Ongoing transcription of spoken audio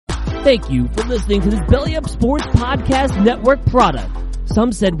Thank you for listening to this Belly Up Sports Podcast Network product.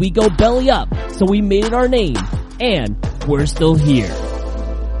 Some said we go belly up, so we made it our name, and we're still here.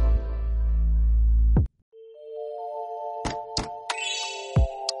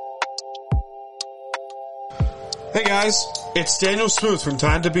 Hey guys, it's Daniel Smooth from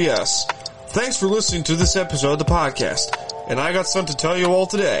Time to BS. Thanks for listening to this episode of the podcast, and I got something to tell you all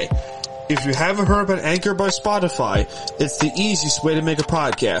today. If you haven't heard about Anchor by Spotify, it's the easiest way to make a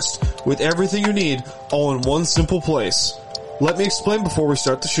podcast, with everything you need all in one simple place. Let me explain before we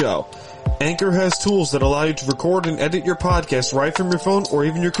start the show. Anchor has tools that allow you to record and edit your podcast right from your phone or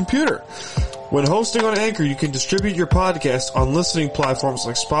even your computer. When hosting on Anchor, you can distribute your podcast on listening platforms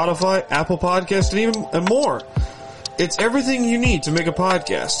like Spotify, Apple Podcasts, and more. It's everything you need to make a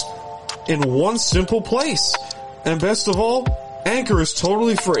podcast in one simple place. And best of all, Anchor is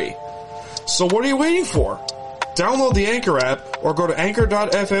totally free. So what are you waiting for? Download the Anchor app or go to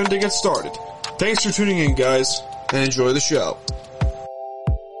anchor.fm to get started. Thanks for tuning in, guys, and enjoy the show.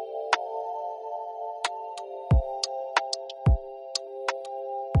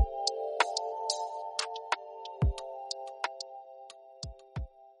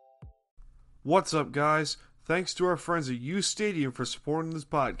 What's up, guys? Thanks to our friends at U Stadium for supporting this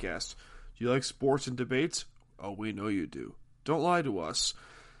podcast. Do you like sports and debates? Oh, we know you do. Don't lie to us.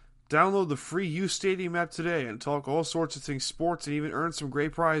 Download the free U Stadium app today and talk all sorts of things sports and even earn some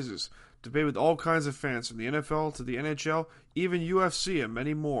great prizes. Debate with all kinds of fans from the NFL to the NHL, even UFC and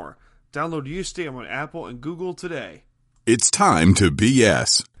many more. Download U Stadium on Apple and Google today. It's time to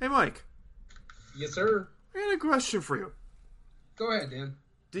BS. Hey, Mike. Yes, sir. I had a question for you. Go ahead, Dan.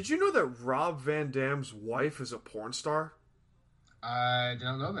 Did you know that Rob Van Dam's wife is a porn star? I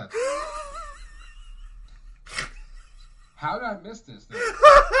don't know that. How did I miss this, then?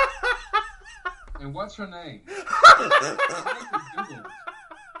 And what's her name?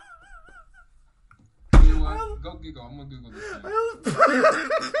 You know what? Go Google. I'm going to Google this thing.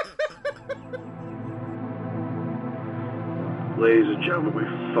 Ladies and gentlemen, we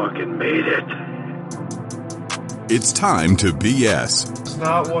fucking made it. It's time to BS. It's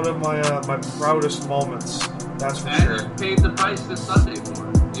not one of my proudest moments. That's for and sure. you paid the price this Sunday for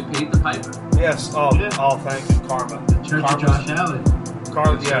it. You paid the piper. Yes. Oh, thank you, Karma. The Church of Josh Allen.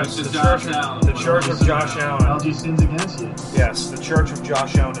 Yes, the Church of Josh Allen. LG sins against you. Yes, the Church of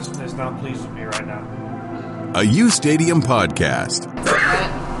Josh Allen is not pleased with me right now. A U Stadium podcast.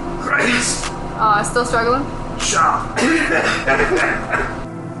 Still struggling?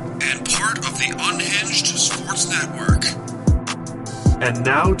 And part of the Unhinged Sports Network. And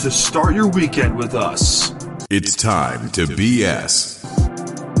now to start your weekend with us. It's time to BS.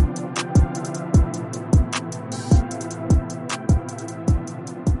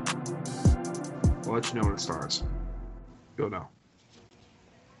 I'll let you know when it starts. You'll know.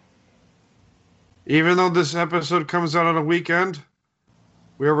 Even though this episode comes out on a weekend,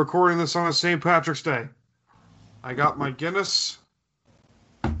 we are recording this on a St. Patrick's Day. I got my Guinness.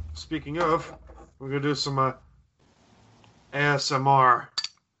 Speaking of, we're going to do some ASMR.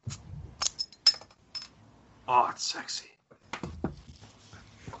 Oh, it's sexy.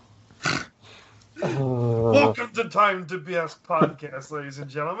 Welcome to Time to BS podcast, ladies and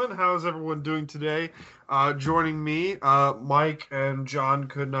gentlemen. How's everyone doing today? Joining me, Mike and John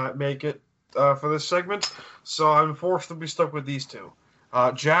could not make it for this segment, so I'm forced to be stuck with these two.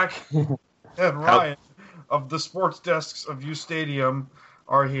 Jack and Ryan of the sports desks of U Stadium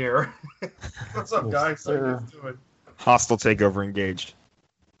are here. What's up, guys? How you doing? Hostile takeover engaged.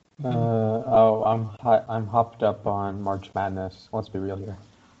 I'm hopped up on March Madness. Let's be real here.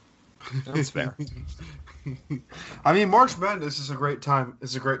 That's fair. I mean, March Madness is a great time.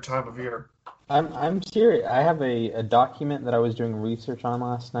 It's a great time of year. I'm serious. I have a document that I was doing research on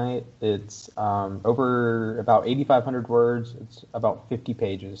last night. It's over about 8,500 words. It's about 50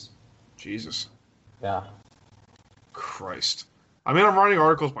 pages. Jesus. Yeah. Christ. I mean, I'm writing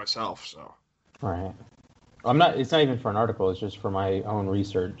articles myself, so. All right. I'm not. It's not even for an article. It's just for my own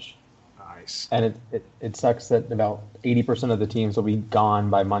research. Nice. And it sucks that about 80% of the teams will be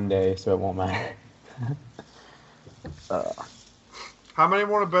gone by Monday, so it won't matter. How many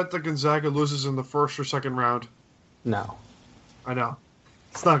want to bet that Gonzaga loses in the first or second round? No. I know.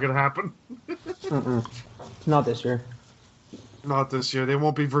 It's not going to happen. Not this year. Not this year. They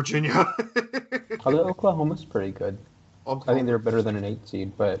won't be Virginia. Although Oklahoma's pretty good. Oklahoma. I think they're better than an 8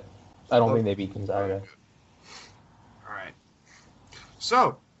 seed, but I don't think they beat Gonzaga. All right.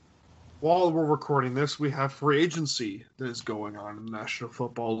 So, while we're recording this, we have free agency that is going on in the National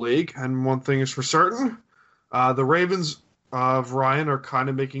Football League. And one thing is for certain, the Ravens of Ryan are kind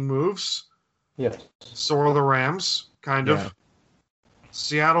of making moves. Yes. So are the Rams, kind of.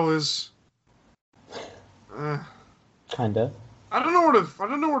 Seattle is. Kinda. I don't know what to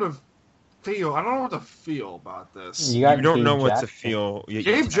feel. I don't know what to feel about this. You got don't Gabe know what to Jackson. feel.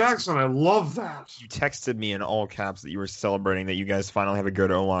 Gabe Jackson, I love that. You texted me in all caps that you were celebrating that you guys finally have a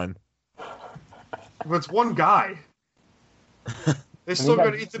good O-line. But it's one guy. They still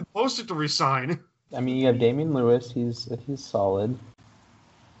got Ethan Posted to resign. I mean, you have Damian Lewis. He's solid.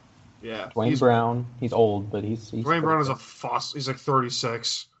 Yeah. Dwayne Brown. He's old, but he's Dwayne Brown is a fuss. He's like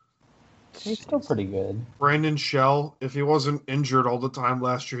 36. He's still pretty good. Brandon Shell, if he wasn't injured all the time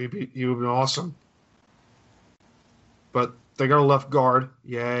last year, he would be awesome. But they got a left guard.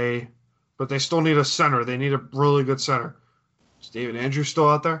 Yay. But they still need a center. They need a really good center. Is David Andrews still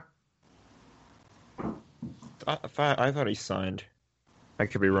out there? I thought he signed. I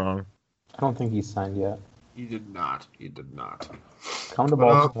could be wrong. I don't think he's signed yet. He did not. Come to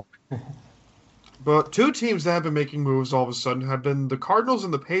Baltimore. But two teams that have been making moves all of a sudden have been the Cardinals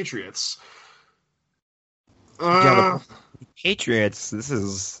and the Patriots. The Patriots, this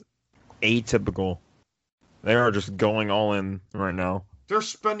is atypical. They are just going all in right now. They're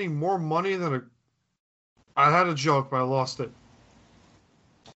spending more money than a... I had a joke, but I lost it.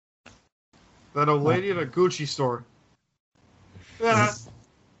 Than a lady at a Gucci store. Yeah.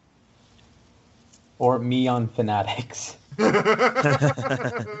 Or me on Fanatics.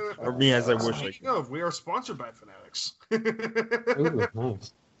 Or me as I wish I Speaking could. of, we are sponsored by Fanatics. Ooh,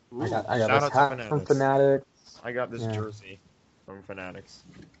 nice. I got Shout this out to hat Fanatics. from Fanatics. I got this Yeah. jersey from Fanatics.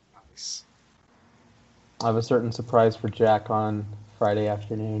 Nice. I have a certain surprise for Jack on Friday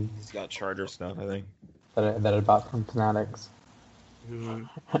afternoon He's got Charger stuff, I think. that I bought from Fanatics. Yeah.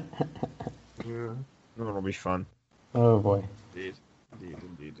 It'll be fun. Oh boy. Indeed.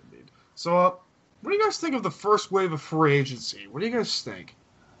 So, what do you guys think of the first wave of free agency? What do you guys think?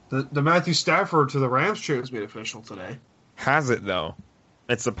 The Matthew Stafford to the Rams trade was made official today. Has it, though?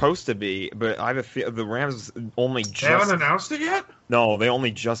 It's supposed to be, but I have a feel the Rams only just... They haven't announced it yet? No, they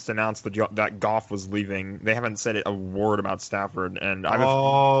only just announced that Goff was leaving. They haven't said a word about Stafford, and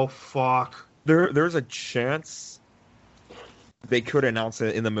Fuck. There's a chance they could announce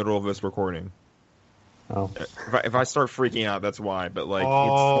it in the middle of this recording. Oh. If I start freaking out, that's why. But like,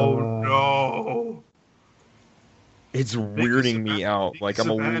 no. it's weirding me out. Like I'm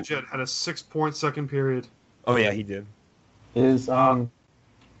a little... had a 6-point second period. Oh yeah, he did. Is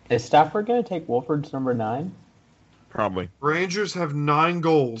Stafford gonna take Wolford's number 9? Probably. Rangers have 9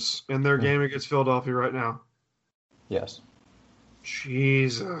 goals in their game against Philadelphia right now. Yes.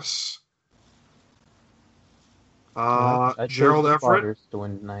 Jesus. I chose Gerald the Everett. Flyers to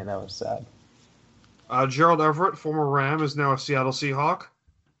win tonight. That was sad. Gerald Everett, former Ram, is now a Seattle Seahawk.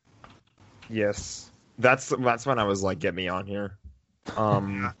 Yes, that's when I was like, get me on here.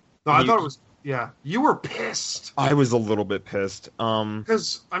 No, I thought it was. Yeah, you were pissed. I was a little bit pissed.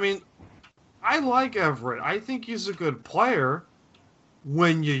 Because I mean, I like Everett. I think he's a good player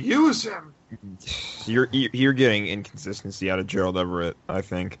when you use him. You're getting inconsistency out of Gerald Everett, I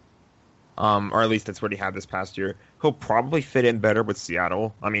think. Or at least that's what he had this past year. He'll probably fit in better with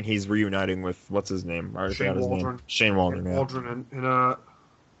Seattle. I mean, he's reuniting with what's his name? I already forgot his name. Shane Waldron. Yeah. Waldron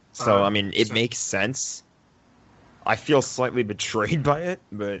So I mean, it makes sense. I feel slightly betrayed by it,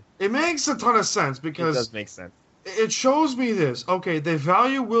 but it makes a ton of sense because it does make sense. It shows me this. Okay, they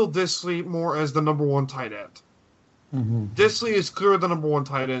value Will Dissly more as the number 1 tight end. Mm-hmm. Dissly is clearly the number 1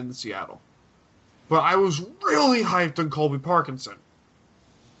 tight end in Seattle. But I was really hyped on Colby Parkinson.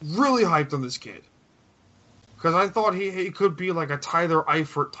 Really hyped on this kid. Because I thought he could be like a Tyler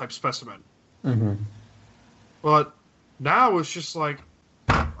Eifert type specimen. Mm-hmm. But now it's just like,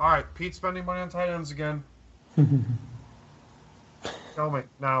 all right, Pete's spending money on tight ends again. Tell me,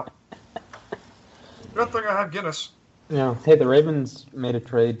 now. Good thing I have Guinness. Yeah. Hey, the Ravens made a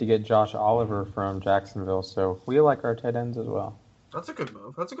trade to get Josh Oliver from Jacksonville, so we like our tight ends as well. That's a good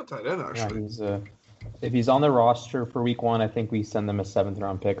move. That's a good tight end, actually. Yeah, if he's on the roster for week 1, I think we send them a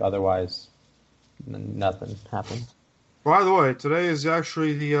 7th-round pick. Otherwise, nothing happens. By the way, today is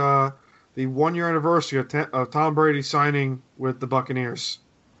actually the 1-year anniversary of Tom Brady signing with the Buccaneers.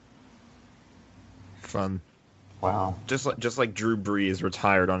 Fun. Wow. Just like Drew Brees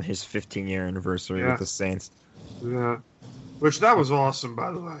retired on his 15-year anniversary with the Saints. Yeah. That was awesome,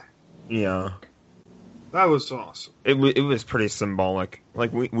 by the way. Yeah. That was awesome. It was pretty symbolic.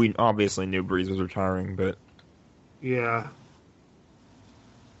 Like, we obviously knew Brees was retiring, but... Yeah.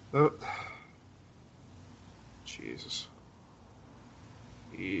 Jesus.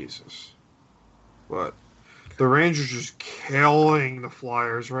 But the Rangers just killing the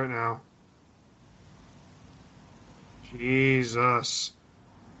Flyers right now. Jesus.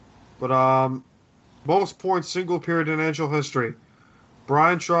 But, most points single period in NHL history.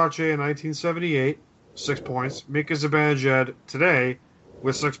 Brian Trottier in 1978, 6 points. Mika Zibanejad today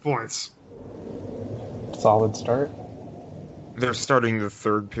with 6 points. Solid start. They're starting the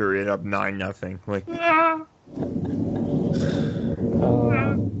third period up 9-0. Like,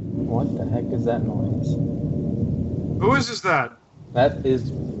 What the heck is that noise? Who is that? That is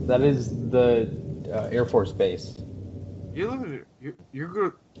the Air Force Base. You're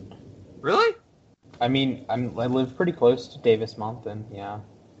good. Really? I mean, I live pretty close to Davis Mountain. Yeah.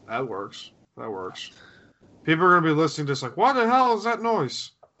 That works. People are gonna be listening to this like, what the hell is that noise?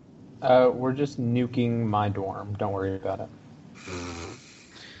 We're just nuking my dorm. Don't worry about it.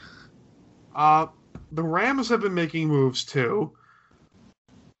 The Rams have been making moves too,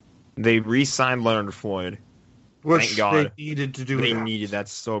 they re-signed Leonard Floyd. which Thank God. they needed to do. They that. needed that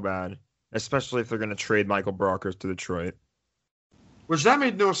so bad. Especially if they're going to trade Michael Brockers to Detroit. Which that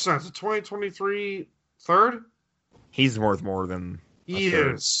made no sense. The 2023 third? He's worth more than He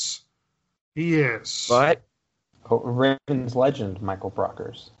is. But, Ravens legend Michael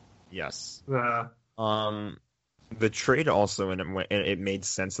Brockers. yes. Yeah. The trade also, and it made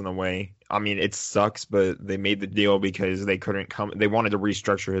sense in a way. I mean, it sucks, but they made the deal because they couldn't come. They wanted to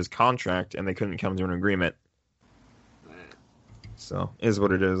restructure his contract, and they couldn't come to an agreement. So, is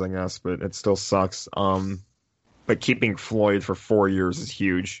what it is, I guess. But it still sucks. But keeping Floyd for 4 years is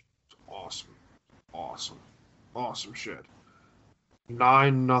huge. Awesome shit.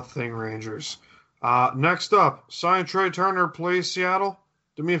 9-0 Rangers. Next up, sign Trey Turner, please, Seattle.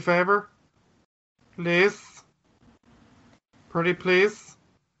 Do me a favor. Please. Pretty please.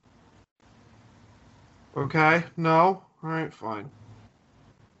 Okay, no? Alright, fine.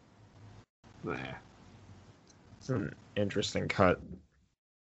 Nah. It's an interesting cut.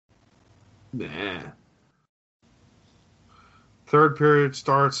 Nah. Third period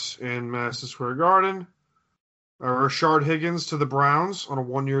starts in Madison Square Garden. Rashard Higgins to the Browns on a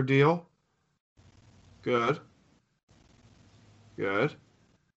 1-year deal. Good. It's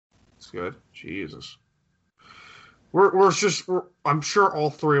good. Jesus. I'm sure all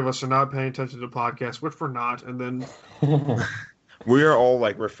three of us are not paying attention to the podcast, which we're not, and then We are all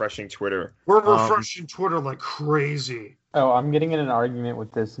like refreshing Twitter. we're refreshing Twitter like crazy. Oh, I'm getting in an argument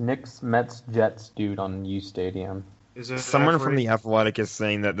with this Knicks, Mets, Jets dude on U Stadium. Is it Someone actually- from The Athletic is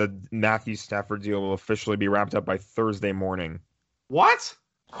saying that the Matthew Stafford deal will officially be wrapped up by Thursday morning. What?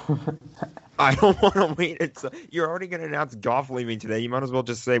 I don't want to wait. You're already going to announce Goff leaving today. You might as well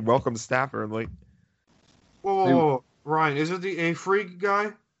just say, welcome Stafford. Like, Whoa. Ryan, is it the A-Freak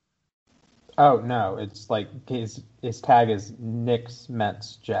guy? Oh no, it's like his tag is Knicks,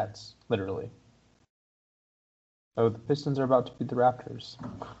 Mets, Jets, literally. Oh, the Pistons are about to beat the Raptors.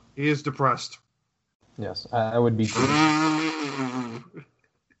 He is depressed. Yes, I would be.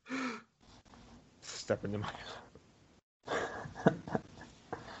 step into my...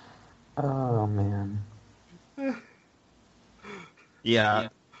 Oh man. Yeah.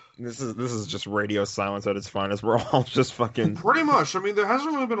 This is just radio silence at its finest. We're all just fucking... Pretty much. I mean, there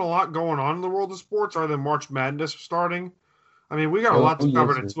hasn't really been a lot going on in the world of sports other than March Madness starting. I mean, we got a lot to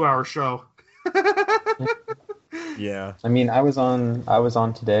cover in a 2-hour show. Yeah. I mean, I was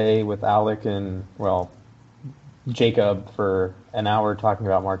on today with Alec and Jacob for an hour talking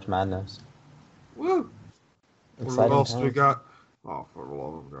about March Madness. Woo! What Exciting else do we times. got? Oh, for the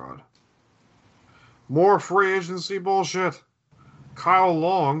love of God. More free agency bullshit. Kyle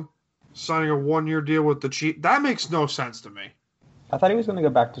Long signing a 1-year deal with the Chiefs. That makes no sense to me. I thought he was going to go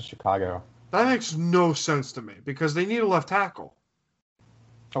back to Chicago. That makes no sense to me because they need a left tackle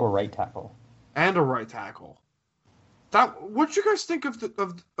Or right tackle. and a right tackle. What you guys think of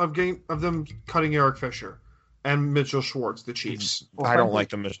them cutting Eric Fisher and Mitchell Schwartz, the Chiefs? I don't like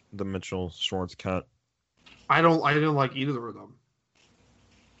the Mitchell Schwartz cut. I didn't like either of them.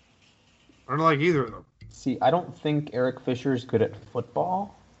 I don't like either of them. See, I don't think Eric Fisher's good at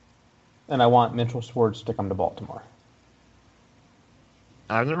football, and I want Mitchell Schwartz to come to Baltimore.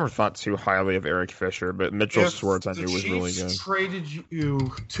 I've never thought too highly of Eric Fisher, but Mitchell Schwartz I knew was really good. Chiefs traded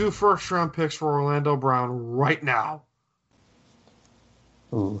you 2 first-round picks for Orlando Brown right now.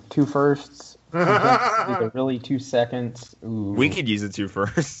 Ooh, 2 firsts. Either really 2 seconds. Ooh. We could use the 2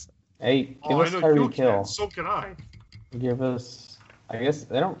 first. Hey, give I us know you Tyreek can. Hill. So can I. Give us. I guess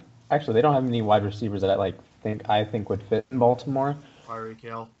they don't. Actually, they don't have any wide receivers that I think would fit in Baltimore. Tyreek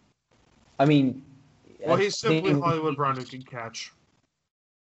Hill. I mean, Well, I he's simply think- Hollywood Brown who can catch.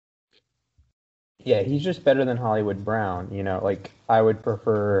 Yeah, he's just better than Hollywood Brown. You know, like I would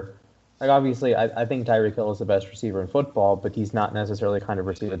prefer. Like obviously, I think Tyreek Hill is the best receiver in football, but he's not necessarily the kind of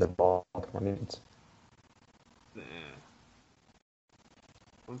receiver that Baltimore needs. Nah.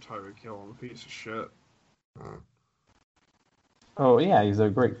 I'm Tyreek Hill. I'm a piece of shit. Oh, yeah, he's a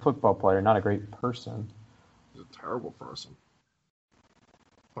great football player, not a great person. He's a terrible person.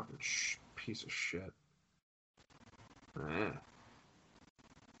 Fucking piece of shit.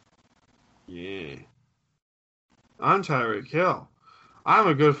 Yeah. I'm Tyreek Hill. I'm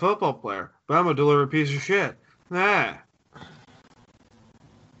a good football player, but I'm a deliberate piece of shit. Nah.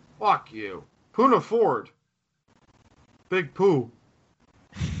 Fuck you. Poona Ford. Big Pooh.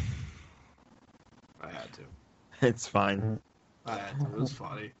 I had to. It's fine. I had to. It was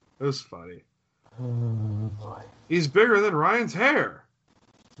funny. It was funny. Oh, boy. He's bigger than Ryan's hair.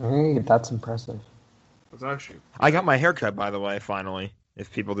 Hey, that's impressive. That's actually... I got my hair cut, by the way, finally,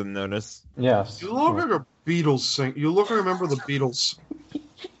 if people didn't notice. Yes. You look like a Beatles sing. You look like a member of the Beatles.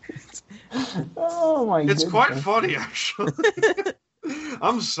 Oh, my It's goodness. quite funny, actually.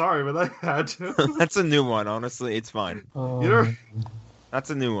 I'm sorry, but I had to. That's a new one, honestly. It's fine. Oh, You know, That's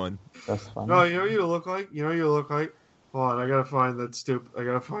a new one. that's funny. no, you know what you look like? You know what you look like? Hold on, I gotta find that stupid. I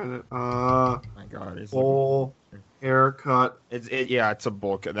gotta find it. Oh my god. Full haircut Yeah, it's a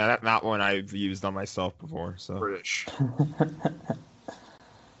bulk. That one I've used on myself before, so. British.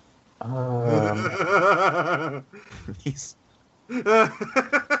 He's... You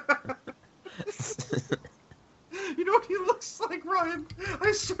know what he looks like, Ryan?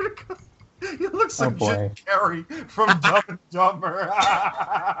 I swear to God. He looks like Jim Carrey from Dumb and Dumber.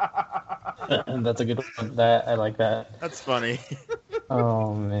 That's a good one. I like that. That's funny.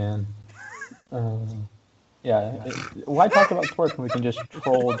 Oh, man. Yeah. Why talk about sports when we can just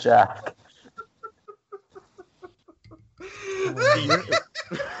troll Jack?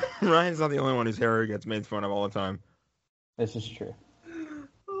 Ryan's not the only one whose hair gets made fun of all the time. This is true.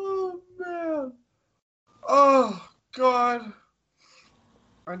 Oh, man. Oh, God.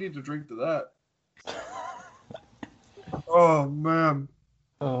 I need to drink to that. Oh, man.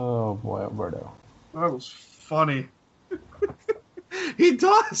 Oh, boy, Alberto. That was funny. He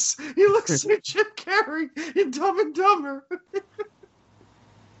does. He looks like Jim Carrey in Dumb and Dumber.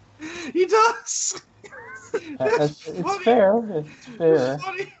 He does. It's fair. It's fair.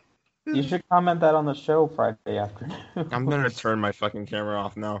 Funny. You should comment that on the show Friday afternoon. I'm gonna turn my fucking camera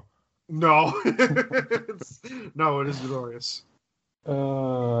off now. No. No, it is glorious.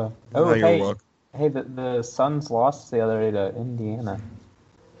 Oh, Now you're hey, welcome. hey, the Suns lost the other day to Indiana.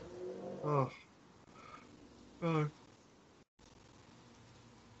 Oh.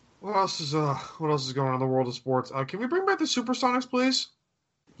 What else is going on in the world of sports? Can we bring back the Supersonics, please?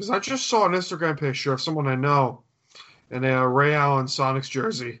 Because I just saw an Instagram picture of someone I know in a Ray Allen Sonics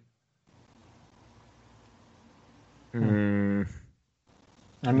jersey. I mean,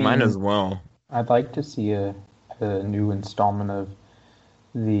 Mine as well. I'd like to see a new installment of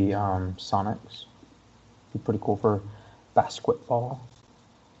the Sonics. Be pretty cool for basketball.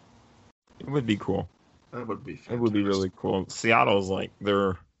 It would be cool. That would be fantastic. It would be really cool. Seattle's like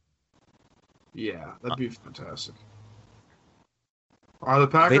they're. Yeah, that'd be fantastic. Are the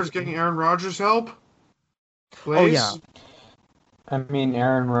Packers getting Aaron Rodgers help? Please? Oh yeah. I mean,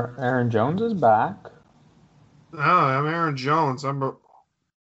 Aaron Jones is back. No, I'm Aaron Jones. I'm a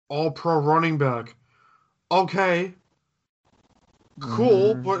all-pro running back. Okay.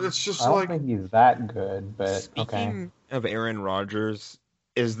 Cool, but it's just I don't like... think he's that good, but okay. Speaking of Aaron Rodgers,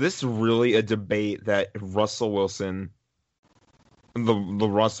 is this really a debate that Russell Wilson, the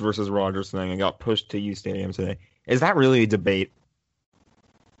Russ versus Rodgers thing, and got pushed to U Stadium today? Is that really a debate?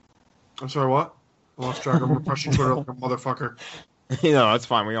 I'm sorry, what? I lost track. I'm refreshing Twitter like a motherfucker. It's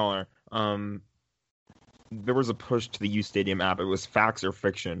fine. We all are. There was a push to the U Stadium app. It was facts or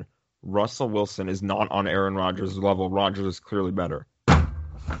fiction. Russell Wilson is not on Aaron Rodgers' level. Rodgers is clearly better.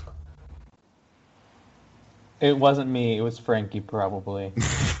 It wasn't me. It was Frankie, probably.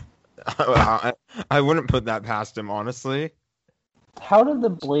 I wouldn't put that past him, honestly. How did the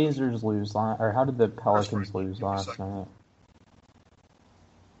Blazers lose or how did the Pelicans lose last night?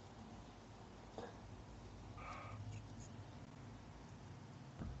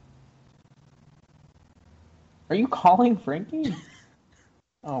 Are you calling Frankie?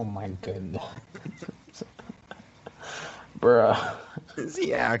 Oh my goodness. Bruh. Is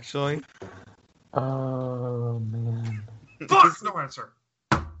he actually? Oh man. Fuck! No answer.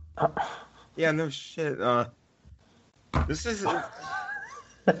 Yeah, no shit. This is.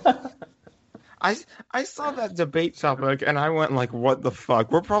 I saw that debate topic and I went like, what the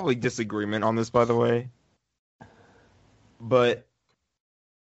fuck? We're probably disagreement on this, by the way. But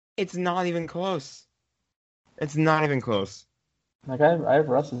it's not even close. It's not even close. Like I have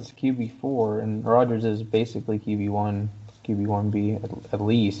Russ as QB4 and Rodgers is basically QB1, QB1B at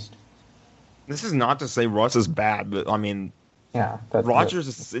least. This is not to say Russ is bad, but I mean, yeah, that's Rodgers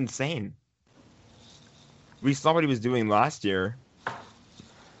is insane. We saw what he was doing last year.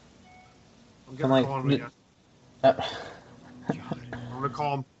 I'm gonna call him again. I'm gonna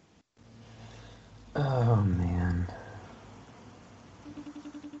call him. Oh man.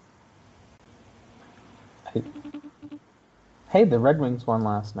 Hey, the Red Wings won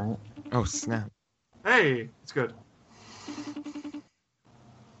last night. Oh snap! Hey, it's good.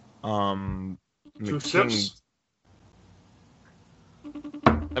 2 sips?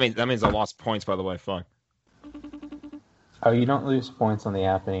 That means I lost points. By the way, fuck. Oh, you don't lose points on the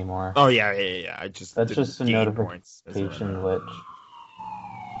app anymore. Oh yeah. I just That's didn't just a gain notification points. glitch.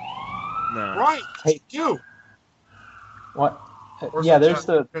 No. Right. Hey, you. What? Where's Yeah, the there's jet?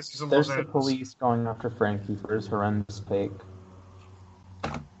 the Guess he's in there's Los the Angeles. police going after Frankie for his horrendous fake.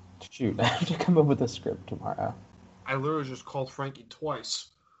 Shoot, I have to come up with a script tomorrow. I literally just called Frankie twice.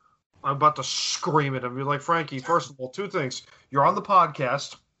 I'm about to scream at him. Be like, Frankie, first of all, 2 things. You're on the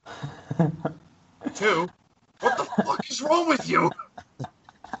podcast. 2, what the fuck is wrong with you?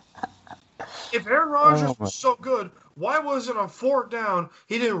 If Aaron Rodgers was so good, why was it on 4th down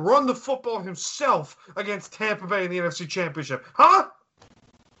he didn't run the football himself against Tampa Bay in the NFC Championship? Huh?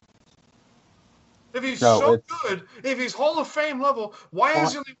 If he's so good, if he's Hall of Fame level, why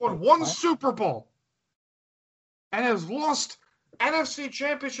has he only won 1 Super Bowl? And has lost NFC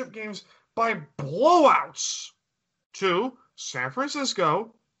Championship games by blowouts to San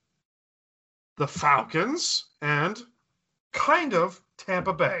Francisco, the Falcons, and kind of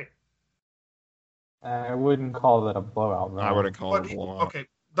Tampa Bay. I wouldn't call that a blowout, though. I wouldn't call it a blowout. Okay,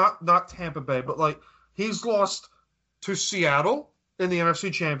 not Tampa Bay, but like he's lost to Seattle in the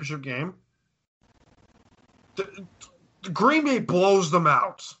NFC Championship game. The Green Bay blows them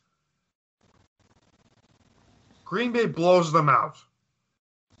out. Green Bay blows them out.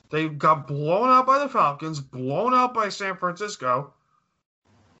 They got blown out by the Falcons, blown out by San Francisco,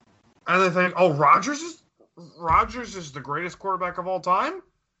 and they think, "Oh, Rodgers is the greatest quarterback of all time."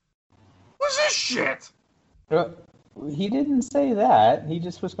 What's this shit? He didn't say that. He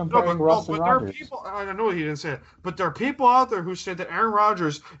just was comparing Russ and there are Rodgers. people. I know he didn't say it, but there are people out there who say that Aaron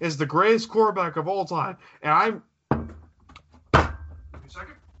Rodgers is the greatest quarterback of all time, and I'm. Wait a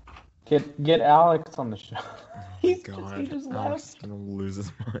second. Get Alex on the show. He just left. Alex is gonna lose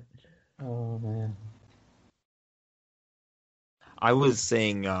his mind. Oh man. I was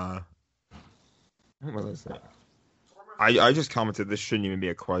saying. What was I saying? I just commented this shouldn't even be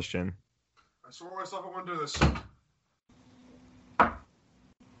a question. I swore myself I wouldn't do this.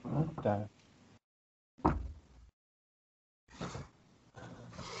 What the?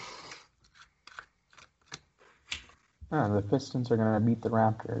 Oh, the Pistons are going to beat the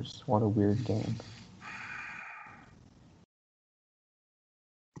Raptors. What a weird game.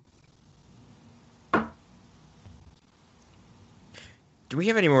 Do we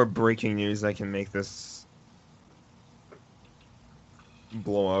have any more breaking news that can make this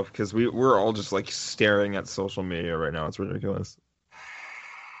blow up? Because we're all just like staring at social media right now. It's ridiculous.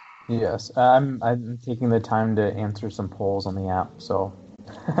 Yes, I'm taking the time to answer some polls on the app, so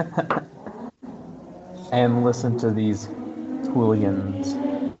and listen to these hooligans.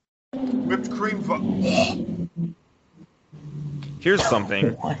 Whipped cream. Here's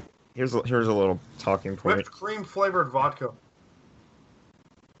something. Here's a little talking point. Whipped cream flavored vodka.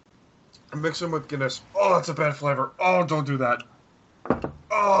 And mix them with Guinness. Oh, that's a bad flavor. Oh, don't do that.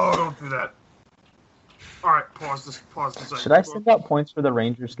 Oh, don't do that. All right, pause this. Should I send out points for the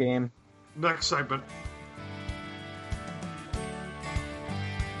Rangers game? Next segment.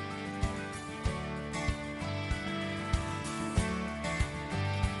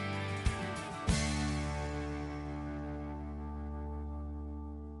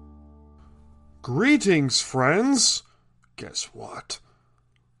 Greetings, friends. Guess what?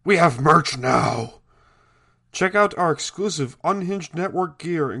 We have merch now. Check out our exclusive Unhinged Network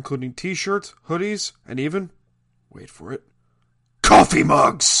gear, including t-shirts, hoodies, and even, wait for it, coffee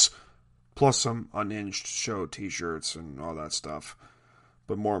mugs! Plus some Unhinged show t-shirts and all that stuff.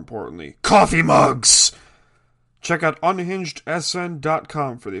 But more importantly, coffee mugs! Check out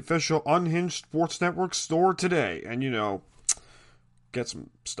unhingedsn.com for the official Unhinged Sports Network store today. And, get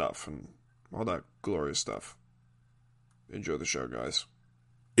some stuff and all that glorious stuff. Enjoy the show, guys.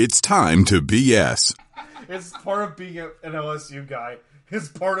 It's time to BS. It's part of being an LSU guy. It's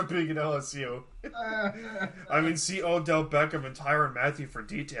part of being an LSU. I mean, see Odell Beckham and Tyrann Mathieu for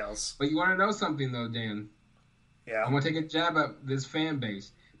details. But you want to know something, though, Dan? Yeah. I'm going to take a jab at this fan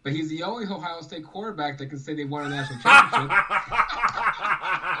base. But he's the only Ohio State quarterback that can say they won a national championship.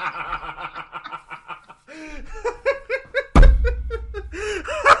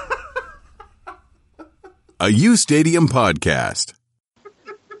 A U Stadium podcast.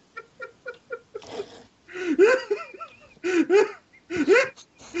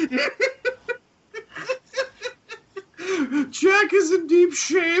 Dak is in deep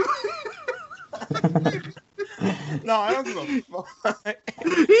shame. No, I don't give a fuck.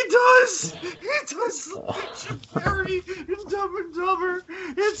 He does. He does like Jim Carrey in Dumb and Dumber.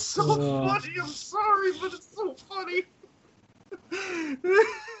 It's so funny. I'm sorry, but it's so funny.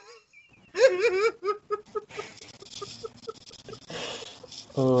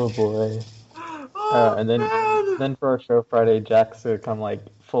 Oh boy. Oh, And then for our show Friday, Jack's gonna come like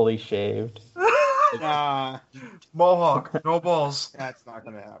fully shaved. Nah, Mohawk, no balls. that's not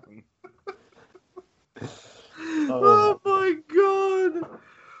gonna happen. Oh my god.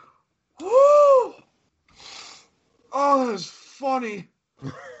 Oh, that's funny.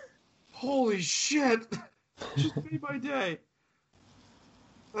 Holy shit. Just made my day.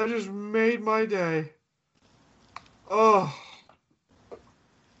 That just made my day. Oh.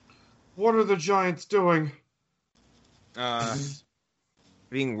 What are the Giants doing?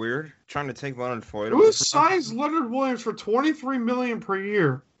 Being weird, trying to take Leonard Floyd. Who signs Leonard Williams for $23 million per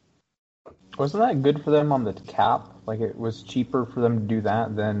year? Wasn't that good for them on the cap? Like it was cheaper for them to do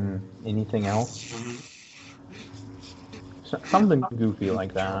that than anything else. Something goofy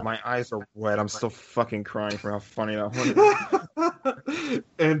like that. My eyes are wet. I'm still fucking crying from how funny that was.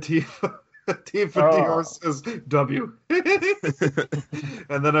 Antifa Dior says W.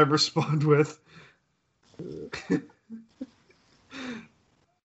 And then I respond with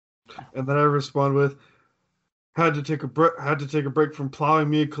had to take a break from plowing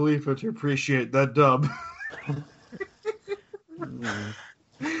Mia Khalifa to appreciate that dub.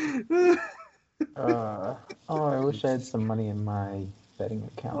 I wish I had some money in my betting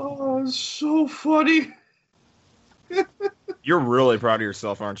account. Oh, it's so funny. You're really proud of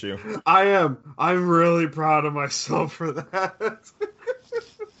yourself, aren't you? I am. I'm really proud of myself for that.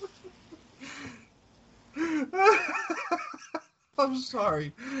 I'm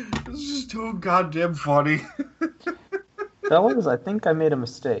sorry. This is just too goddamn funny. Fellas, I think I made a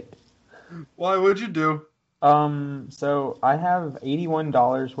mistake. Why would you do? So I have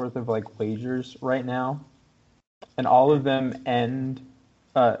 $81 worth of like wagers right now, and all of them end.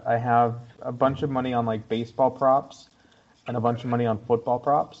 I have a bunch of money on like baseball props, and a bunch of money on football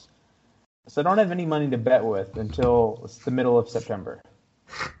props. So I don't have any money to bet with until it's the middle of September.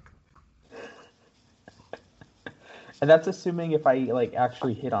 And that's assuming if I like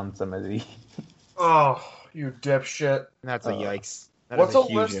actually hit on some of these. Oh, you dipshit. That's a yikes. What's a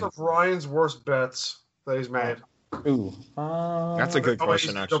list of Ryan's worst bets that he's made? Ooh. That's a good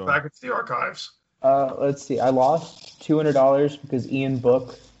question, Go actually. back into the archives. Let's see. I lost $200 because Ian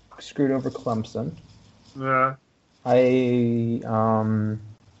Book screwed over Clemson. Yeah. I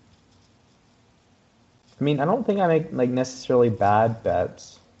mean, I don't think I make like necessarily bad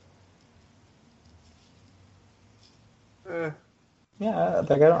bets. Yeah,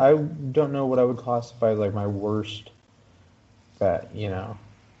 like I don't know what I would classify as like my worst bet, you know.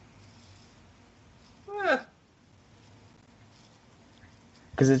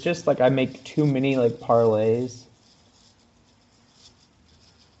 Because it's just like I make too many like parlays.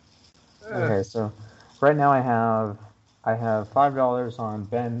 Okay, so right now I have $5 on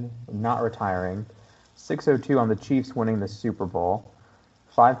Ben not retiring, $6.02 on the Chiefs winning the Super Bowl,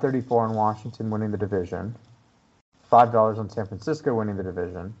 $5.34 on Washington winning the division, $5 on San Francisco winning the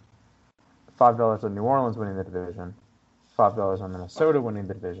division, $5 on New Orleans winning the division, $5 on Minnesota winning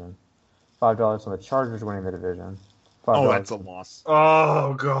the division, $5 on the Chargers winning the division. Oh, that's a loss.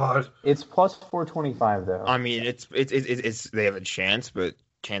 Oh God. It's plus 425 though. I mean, it's they have a chance, but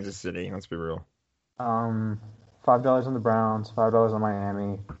Kansas City, let's be real. $5 on the Browns, $5 on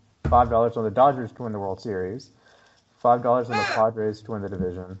Miami, $5 on the Dodgers to win the World Series, $5 on the Padres to win the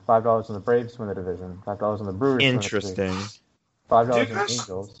division, $5 on the Braves to win the division, $5 on the Brewers Interesting. to win the division, $5 on the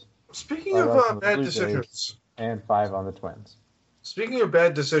Angels. Speaking of bad decisions, and $5 on the Twins. Speaking of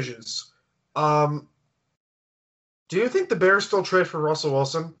bad decisions, do you think the Bears still trade for Russell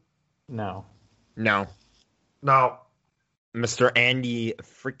Wilson? No. No. No. Mr. Andy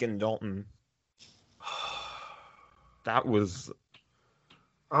freaking Dalton. That was...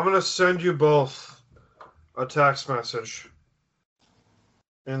 I'm going to send you both a text message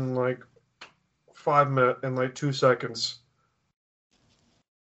in like 5 minutes, in like 2 seconds.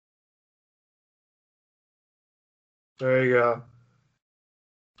 There you go.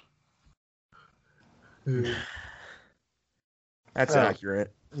 That's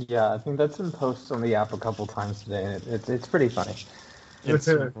accurate. Yeah, I think that's been posted on the app a couple times today, and it's pretty funny.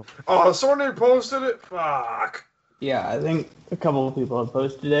 Oh, someone posted it? Fuck. Yeah, I think a couple of people have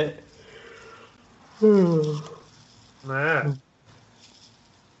posted it. Man.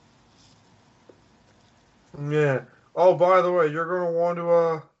 Yeah. Oh, by the way, you're going to want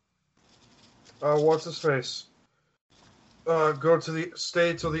to, what's his face?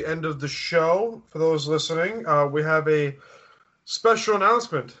 stay till the end of the show. For those listening, we have a special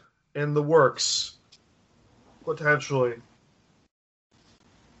announcement in the works, potentially.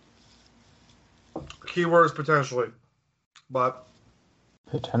 Keywords potentially, but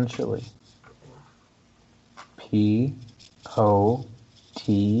Potentially. POTENT.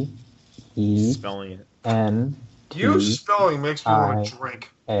 Spelling it. you spelling makes me want to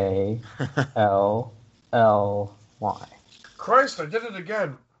drink. ALLY. Christ, I did it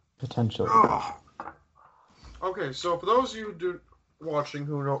again. Potentially. Oh. Okay, so for those of you watching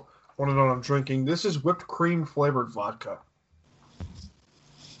who want to know what I'm drinking, this is whipped cream flavored vodka,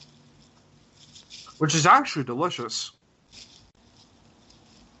 which is actually delicious.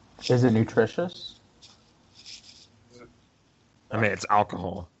 Is it nutritious? I mean, it's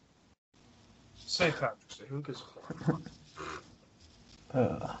alcohol. St. Patrick's Day. Who gives a fuck?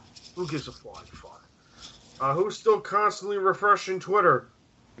 Who gives a flying fuck? Who's still constantly refreshing Twitter?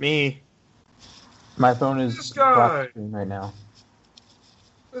 Me. My phone is This guy. black screen right now.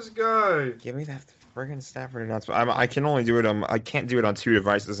 This guy. Give me that friggin' Stafford announcement. I can only do it on. I can't do it on 2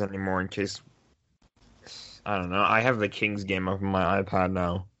 devices anymore in case. I don't know. I have the Kings game up on my iPad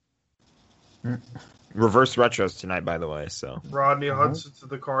now. Reverse retros tonight, by the way. So. Rodney Hudson to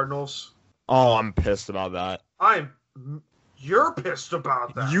the Cardinals. Oh, I'm pissed about that. You're pissed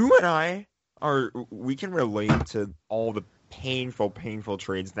about that. You and I we can relate to all the painful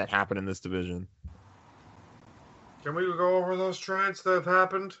trades that happen in this division. Can we go over those trades that have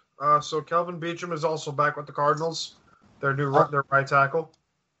happened? So Kelvin Beachum is also back with the Cardinals. Their right tackle.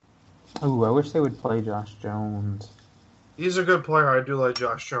 Ooh, I wish they would play Josh Jones. He's a good player. I do like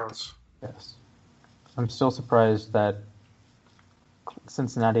Josh Jones. Yes. I'm still surprised that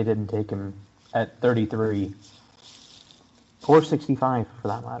Cincinnati didn't take him at 33. Or 65, for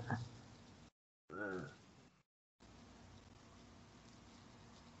that matter.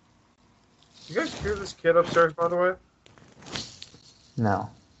 You guys hear this kid upstairs, by the way? No.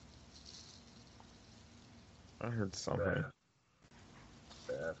 I heard something.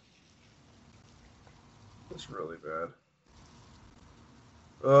 Bad. It's really bad.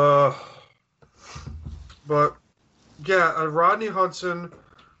 But yeah, Rodney Hudson,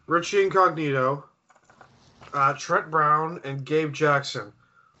 Richie Incognito, Trent Brown, and Gabe Jackson.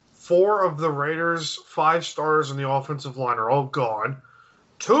 4 of the Raiders' 5 stars in the offensive line are all gone.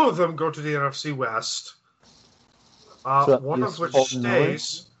 2 of them go to the NFC West. One of which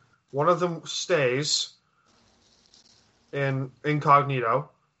stays. One of them stays in Incognito.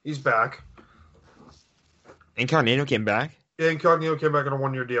 He's back. Incognito came back? Yeah, Incognito came back on a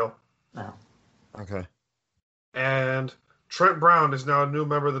 1-year deal. No. Okay. And Trent Brown is now a new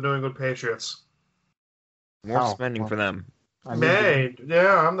member of the New England Patriots. More spending for them. I'm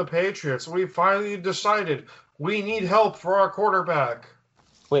the Patriots. We finally decided we need help for our quarterback.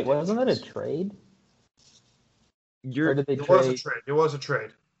 Wait, wasn't that a trade? Or did they It trade? was a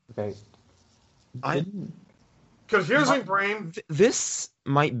trade. Okay. Confusing brain. This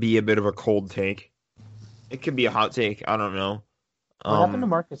might be a bit of a cold take. It could be a hot take. I don't know. What happened to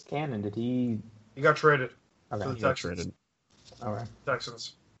Marcus Cannon? Did he... He got traded. Okay. To the He got Texans. traded. Okay.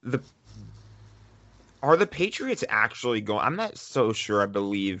 Texans. Are the Patriots actually going? I'm not so sure I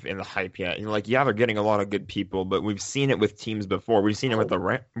believe in the hype yet. You know, like, yeah, they're getting a lot of good people, but we've seen it with teams before. We've seen it with the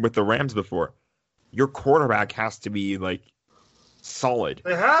Rams before. Your quarterback has to be, like, solid.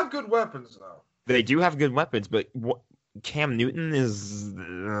 They have good weapons, though. They do have good weapons, but Cam Newton is...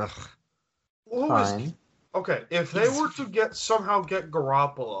 Fine. Okay, if they were to somehow get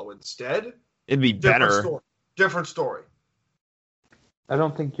Garoppolo instead, it'd be better. Different story. I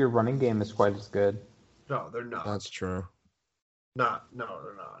don't think your running game is quite as good. No, they're not. That's true. No,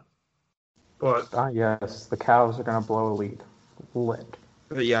 they're not. But yes, the Cows are gonna blow a lead. Lit.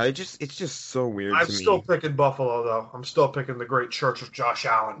 But yeah, it's just so weird I'm to me. still picking Buffalo, though. I'm still picking the great Church of Josh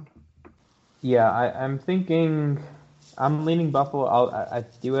Allen. Yeah, I'm thinking. I'm leaning Buffalo. I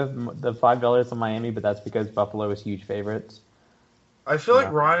do have the $5 on Miami, but that's because Buffalo is huge favorites. I feel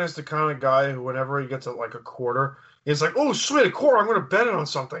like Ryan is the kind of guy who, whenever he gets a quarter, he's like, "Oh, sweet, a quarter! I'm going to bet it on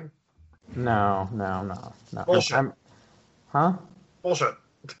something." No. Bullshit. Huh? Bullshit.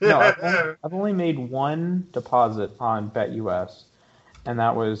 No, I've only made one deposit on BetUS, and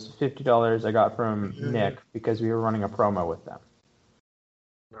that was $50 I got from Nick because we were running a promo with them.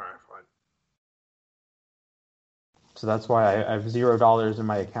 All right, fine. So that's why I have $0 in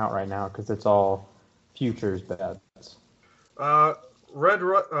my account right now because it's all futures bets.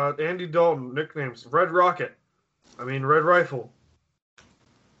 Andy Dalton nicknames Red Rocket. Red Rifle.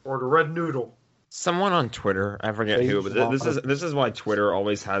 Or the Red Noodle. Someone on Twitter, I forget who, but this is why Twitter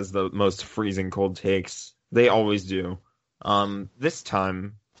always has the most freezing cold takes. They always do. This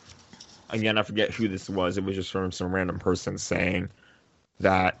time, again, I forget who this was. It was just from some random person saying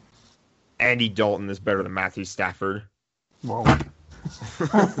that Andy Dalton is better than Matthew Stafford. Whoa.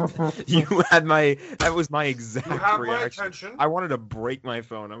 That was my exact You have my reaction. attention. I wanted to break my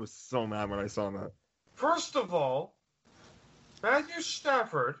phone. I was so mad when I saw that. First of all, Matthew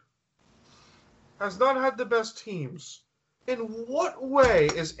Stafford has not had the best teams. In what way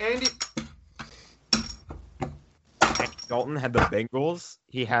is Andy... Andy Dalton had the Bengals.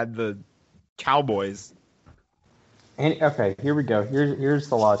 He had the Cowboys. Okay, here we go. Here's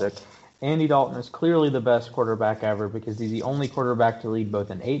the logic. Andy Dalton is clearly the best quarterback ever because he's the only quarterback to lead both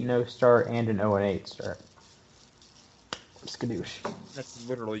an 8-0 start and an 0-8 start. Skadoosh. That's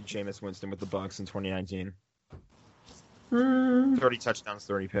literally Jameis Winston with the Bucs in 2019. 30 touchdowns,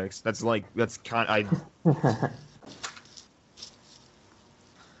 30 picks. That's kind of...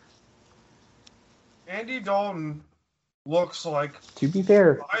 Andy Dalton looks like... To be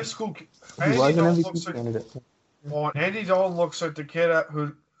fair, high school... he Andy was an Dalton MVP looks like... candidate. Well, Andy Dalton looks like the kid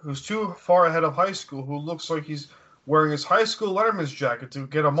who's too far ahead of high school, who looks like he's wearing his high school Letterman's jacket to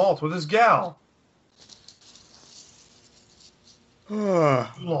get a malt with his gal. Too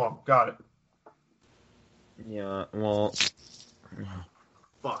long. Got it. Yeah, well...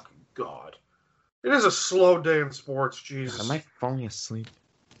 Fucking God. It is a slow day in sports, Jesus. Am I falling asleep?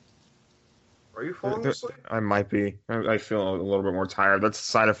 Are you falling asleep? I might be. I feel a little bit more tired. That's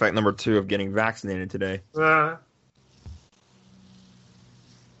side effect number 2 of getting vaccinated today. What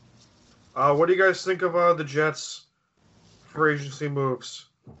do you guys think of the Jets' free agency moves?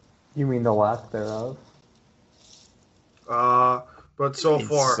 You mean the lack thereof? But so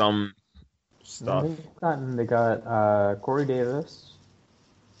far... Some stuff. They got Corey Davis.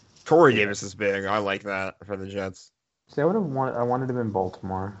 Corey Davis is big. I like that for the Jets. See, I wanted him in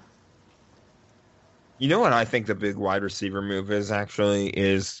Baltimore. You know what I think the big wide receiver move is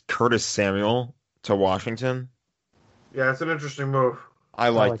Curtis Samuel to Washington. Yeah, it's an interesting move. I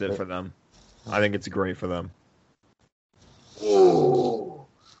liked it for them. I think it's great for them. Ooh.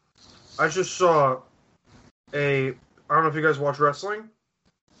 I just saw I don't know if you guys watch wrestling.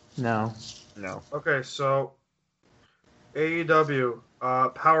 No. Okay, so AEW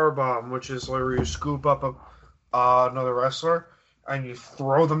Powerbomb, which is where you scoop up another wrestler and you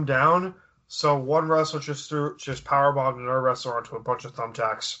throw them down. So one wrestler just powerbombed another wrestler onto a bunch of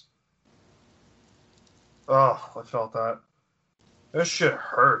thumbtacks. Oh, I felt that. This shit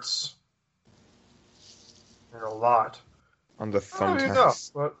hurts. And a lot. On the I don't even know,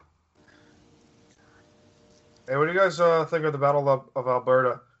 thumbtacks. but... Hey, what do you guys think of the Battle of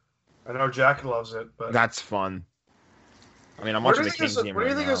Alberta? I know Jackie loves it, but... That's fun. I mean, I'm What watching do the you Kings think game what do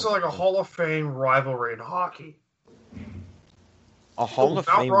you right think now. is like a Hall of Fame rivalry in hockey? A Hall of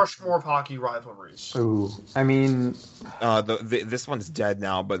Mount Fame. Rushmore of hockey rivalries. Ooh, I mean, This one's dead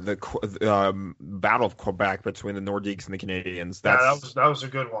now, but the Battle of Quebec between the Nordiques and the Canadians. Yeah, that was a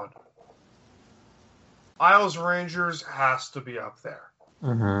good one. Isles Rangers has to be up there.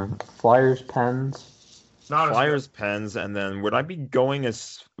 Flyers, Pens. Not Flyers, Pens, and then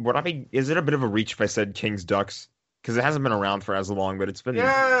is it a bit of a reach if I said Kings, Ducks? Because it hasn't been around for as long, but it's been...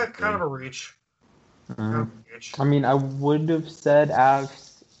 Yeah, kind of a reach. I mean, I would have said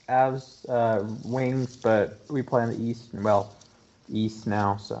Avs Wings, but we play in the East. Well, East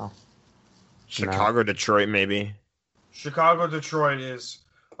now, so... Chicago, Detroit, maybe. Chicago, Detroit is...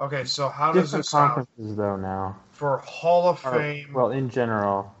 Okay, so how does Different this sound? conferences, though, now. For Hall of Fame... Well, in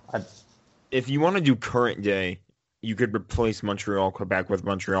general, If you want to do current day, you could replace Montreal, Quebec with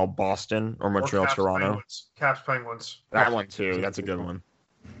Montreal, Boston, or Montreal, Caps, Toronto. Penguins. Caps, Penguins. That one, too. That's a good one.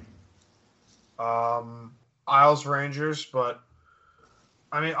 Isles Rangers, but...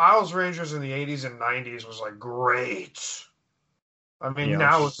 I mean, Isles Rangers in the 80s and 90s was, like, great. I mean, Yeah,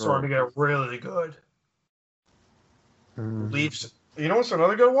 now it's sure. starting to get really good. Mm. Leafs... You know what's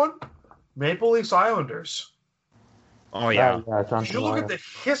another good one? Maple Leafs Islanders. Oh, yeah. John You look Tavares. at the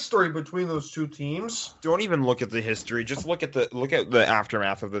history between those two teams. Don't even look at the history. Just look at the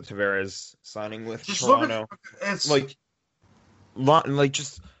aftermath of the Tavares signing with Just Toronto. look at it's Like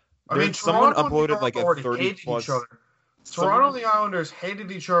just I mean, someone Toronto and uploaded New like York a already 30 hated plus. each other. Toronto and the Islanders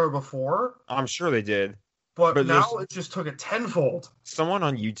hated each other before, I'm sure they did. but But now there's- it just took it tenfold. Someone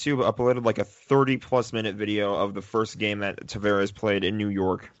on YouTube uploaded like a 30+ minute video of the first game that Tavares played in New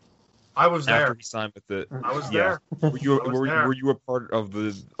York I was after there. he signed with the. I was yeah. there. Were you I was there. were you a part of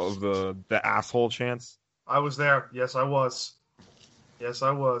the asshole chance? I was there. Yes, I was. Yes,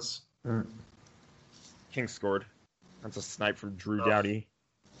 I was. King scored. That's a snipe from Drew Oh. Doughty.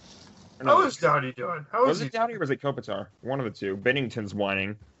 How is Doughty doing? How Was is he? it Doughty or was it Kopitar? One of the two. Bennington's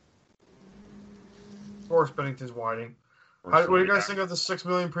whining. Of course, Bennington's whining. What do you guys think of the $6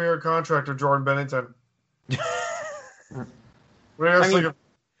 million per year contract of Jordan Bennington? What do you guys think of?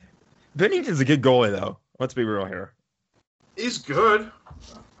 Bennington's a good goalie, though. Let's be real here. He's good.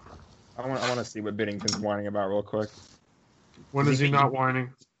 I want to see what Bennington's whining about real quick. When is he not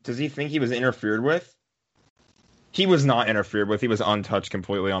whining? Does he think he was interfered with? He was not interfered with. He was untouched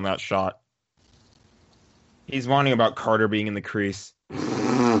completely on that shot. He's whining about Carter being in the crease.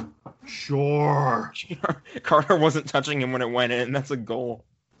 Sure. Carter wasn't touching him when it went in. That's a goal.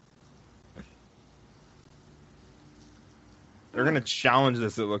 They're going to challenge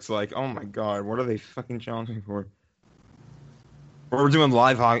this, it looks like. Oh my god, what are they fucking challenging for? We're doing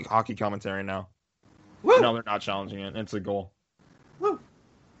live hockey commentary now. Woo! No, they're not challenging it. It's a goal. Woo!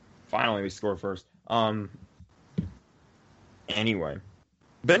 Finally, we score first. Anyway.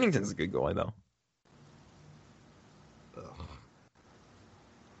 Bennington's a good goalie, though.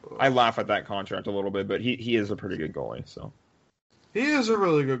 I laugh at that contract a little bit, but he is a pretty good goalie, so. He is a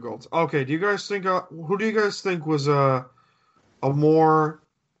really good goalie. Okay, do you guys think, who do you guys think was a more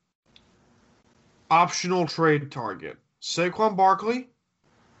optional trade target? Saquon Barkley,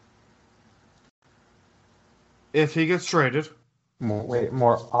 if he gets traded.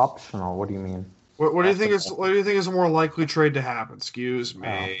 More optional. What do you mean? What do you think is a more likely trade to happen? Excuse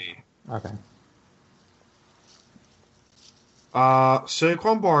me. Oh, okay.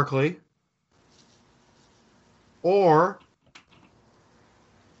 Saquon Barkley, or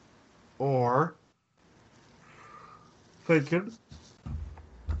thinking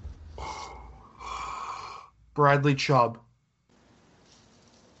Bradley Chubb.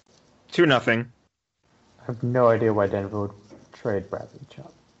 2-0. I have no idea why Denver would trade Bradley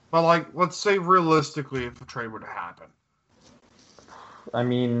Chubb. But, let's say realistically if a trade would happen. I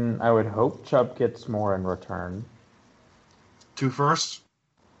mean, I would hope Chubb gets more in return. 2 firsts?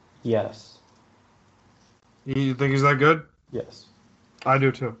 Yes. You think he's that good? Yes. I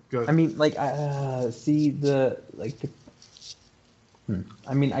do too. Good. I mean,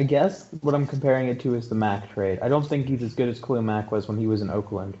 I mean, I guess what I'm comparing it to is the Mack trade. I don't think he's as good as Khalil Mack was when he was in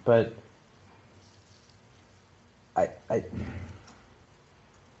Oakland, but I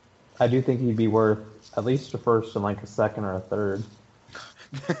do think he'd be worth at least a first and a second or a third.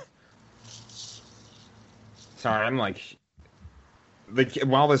 Sorry, I'm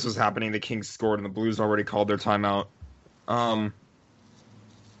while this was happening, the Kings scored and the Blues already called their timeout.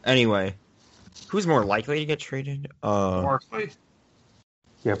 Anyway, who's more likely to get traded? Barkley?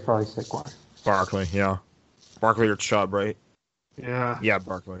 Yeah, probably Saquon. Barkley, yeah. Barkley or Chubb, right? Yeah. Yeah,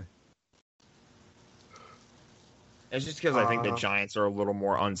 Barkley. It's just because I think the Giants are a little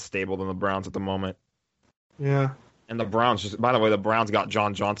more unstable than the Browns at the moment. Yeah. And the Browns, by the way, the Browns got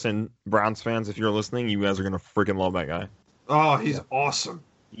John Johnson. Browns fans, if you're listening, you guys are going to freaking love that guy. Oh, he's awesome.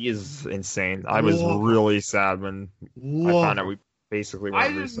 He is insane. I was really sad when I found out we basically went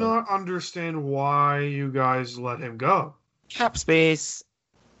I did not understand why you guys let him go. Cap space.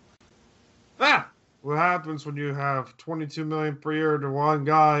 What happens when you have $22 million per year to one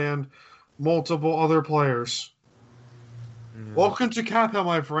guy and multiple other players? Mm. Welcome to Cap Hill,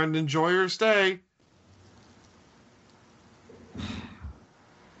 my friend. Enjoy your stay.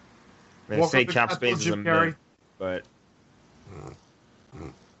 They say cap space is a myth, but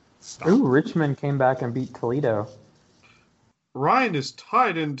stop. Ooh, Richmond came back and beat Toledo. Ryan is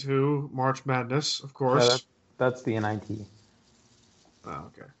tied into March Madness, of course. Yeah, that's the NIT. Oh,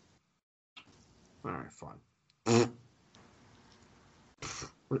 okay. All right, fine.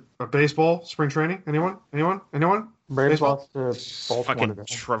 Baseball, spring training? Anyone? Braves lost to Baltimore. Fucking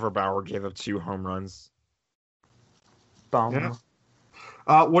Trevor Bauer gave up 2 home runs. Yeah.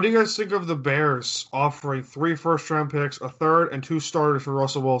 What do you guys think of the Bears offering 3 first-round picks, a third, and 2 starters for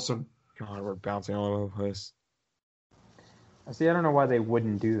Russell Wilson? God, we're bouncing all over the place. See, I don't know why they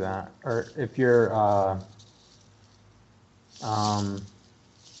wouldn't do that. Or if you're,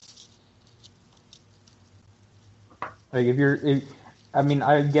 I mean,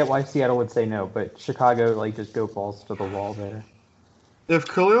 I get why Seattle would say no, but Chicago, just go balls to the wall there. If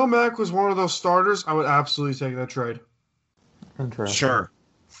Khalil Mack was one of those starters, I would absolutely take that trade. Interesting. Sure.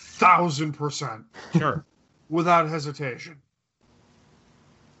 1,000%. Sure. Without hesitation.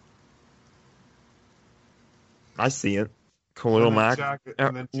 I see it. Khalil Mack.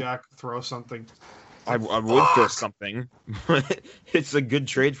 And then Jack throw something. I would throw something, but it's a good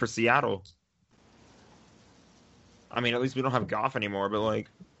trade for Seattle. I mean, at least we don't have Goff anymore, but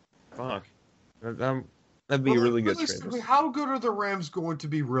fuck. That'd be a really good trade. How good are the Rams going to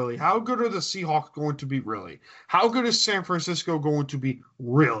be really? How good are the Seahawks going to be really? How good is San Francisco going to be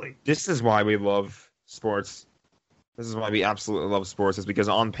really? This is why we love sports. This is why we absolutely love sports, is because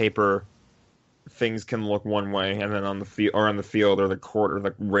on paper, things can look one way, and then on the field or the court or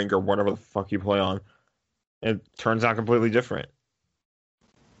the rink or whatever the fuck you play on, it turns out completely different.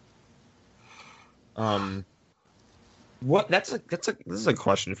 This is a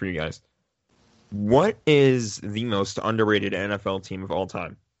question for you guys. What is the most underrated NFL team of all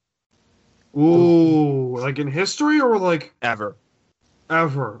time? Ooh, like in history or like Ever.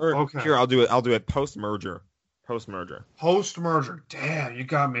 Okay. Here, I'll do it post-merger. Post-merger. Damn, you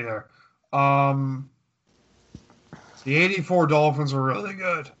got me there. The 84 Dolphins are really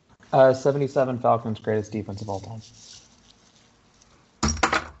good. 77 Falcons, greatest defense of all time.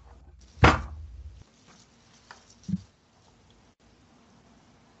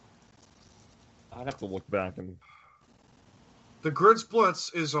 I'd have to look back and... The Grid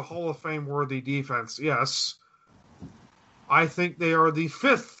Splits is a Hall of Fame worthy defense, yes. I think they are the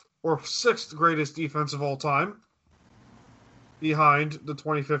 5th or 6th greatest defense of all time, behind the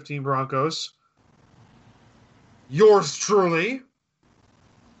 2015 Broncos. Yours truly,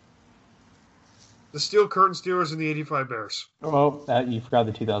 the Steel Curtain Steelers and the 85 Bears. Well, you forgot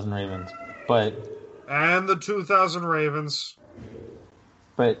the 2000 Ravens, and the 2000 Ravens.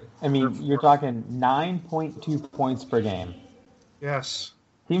 But, I mean, you're talking 9.2 points per game. Yes.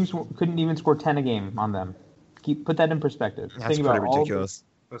 Teams couldn't even score 10 a game on them. Put that in perspective. That's pretty ridiculous.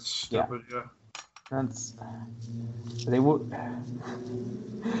 That's stupid, yeah. They went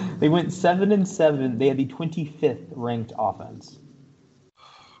 7-7. They had the 25th ranked offense.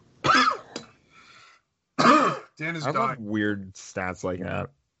 Dan is I love dying. weird stats like that.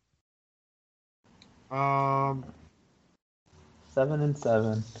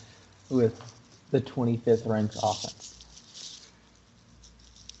 7-7 with the 25th ranked offense.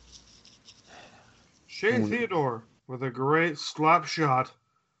 Shane Theodore with a great slap shot.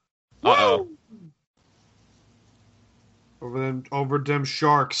 Uh-oh. Over them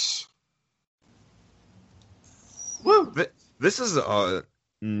Sharks. Woo! This is a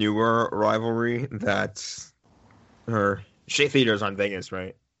newer rivalry Shea Theodore's on Vegas,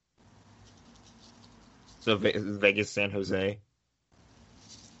 right? So Vegas, San Jose.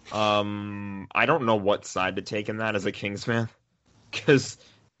 I don't know what side to take in that as a Kings fan, because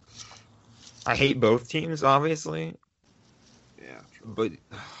I hate both teams, obviously. Yeah, true. But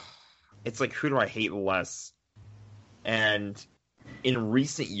it's like, who do I hate less? And in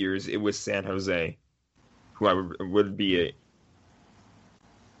recent years, it was San Jose, who I would be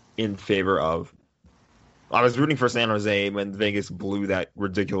in favor of. I was rooting for San Jose when Vegas blew that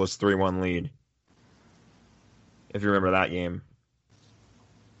ridiculous 3-1 lead. If you remember that game.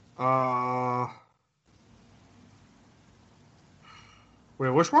 Wait,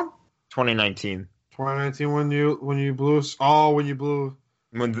 which one? 2019. 2019 when you blew. Oh, when you blew.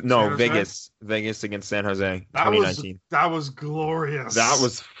 Vegas against San Jose. 2019. That was glorious. That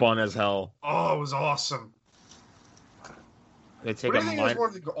was fun as hell. Oh, it was awesome. They take what do you think is one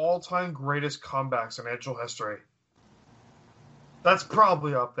of the all-time greatest comebacks in NHL history? That's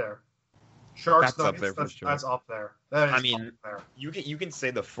probably up there. Sharks. That's up there for sure. That's up there. That is up there. You can say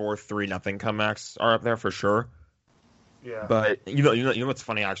the 4-3-0 comebacks are up there for sure. Yeah. But you know what's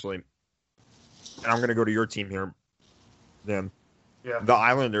funny actually? And I'm gonna go to your team here, then. Yeah. The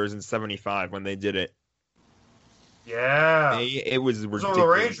Islanders in '75 when they did it. Yeah. It was ridiculous. Over the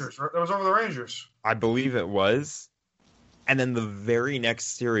Rangers. That was over the Rangers. I believe it was. And then the very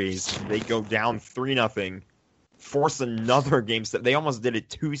next series, they go down 3-0, force another game set. They almost did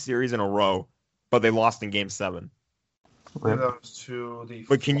it 2 series in a row, but they lost in Game 7. Yeah, that was to the.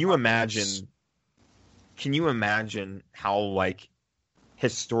 But can you imagine? Can you imagine how like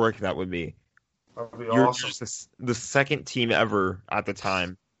historic that would be? That would be You're awesome. just the second team ever at the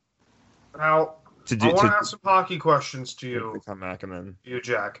time. Now, I want to ask some hockey questions to you. Come back and then you,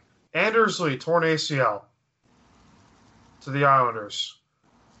 Jack. Anders Lee, torn ACL to the Islanders.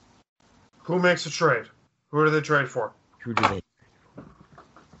 Who makes a trade? Who do they trade for? Who do they?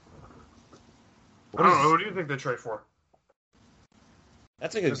 I don't know. Who do you think they trade for?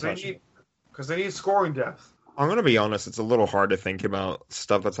 That's a good question. Because they need scoring depth. I'm going to be honest, it's a little hard to think about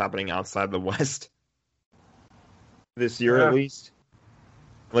stuff that's happening outside the West. This year, at least.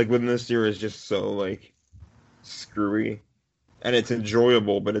 Like, when this year is just so, like, screwy. And it's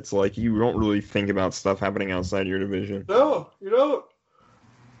enjoyable, but it's like, you don't really think about stuff happening outside your division. No, you don't.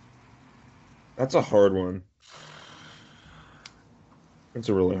 That's a hard one. It's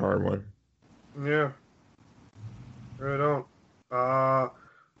a really hard one. Yeah. I don't.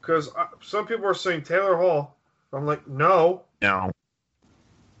 Because some people are saying Taylor Hall. I'm like, no. No.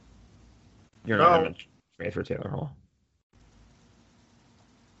 You're not going to trade for Taylor Hall.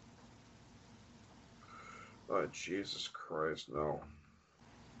 Oh, Jesus Christ, no.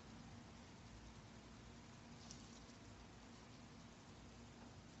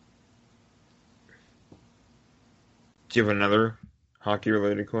 Do you have another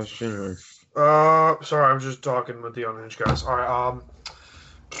hockey-related question? Or? Sorry, I was just talking with the unhinged guys. All right,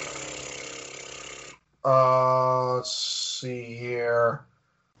 let's see here.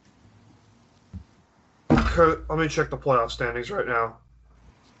 Let me check the playoff standings right now.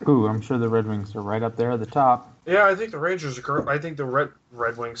 Ooh, I'm sure the Red Wings are right up there at the top. Yeah, I think the Rangers are. I think the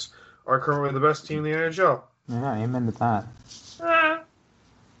Red Wings are currently the best team in the NHL. Yeah, amen to that.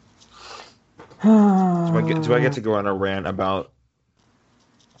 Do I get to go on a rant about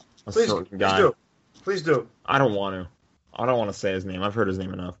a certain guy? Please do. I don't want to. I don't want to say his name. I've heard his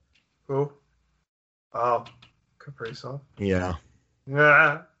name enough. Who? Oh, Kaprizov. Yeah.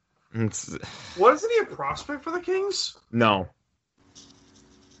 Yeah. Wasn't he a prospect for the Kings? No.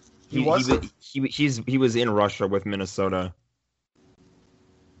 He wasn't? He was in Russia with Minnesota.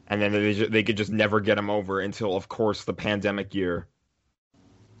 And then they could just never get him over until, of course, the pandemic year.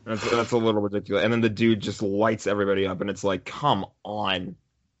 That's a little ridiculous. And then the dude just lights everybody up, and it's like, come on.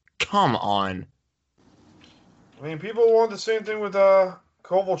 Come on. I mean, people want the same thing with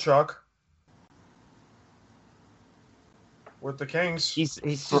Kovalchuk. With the Kings. He's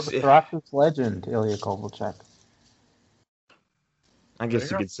just... Thrashers legend, Ilya Kovalchuk. I guess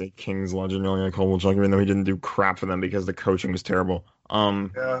you could say Kings legend, Ilya Kovalchuk, even though he didn't do crap for them because the coaching was terrible.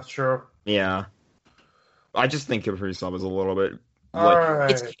 Yeah, true. Yeah. I just think Kaprizov is a little bit...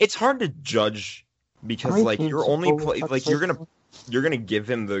 It's hard to judge because you're gonna give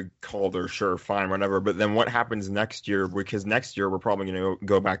him the Calder, sure, fine, whatever. But then what happens next year? Because next year we're probably gonna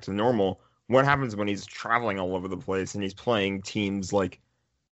go back to normal. What happens when he's traveling all over the place and he's playing teams like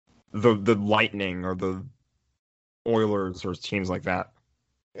the Lightning or the Oilers or teams like that?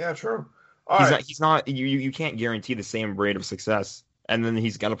 Yeah, true. He's not. You can't guarantee the same rate of success. And then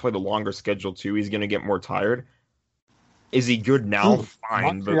he's got to play the longer schedule too. He's gonna get more tired. Is he good now?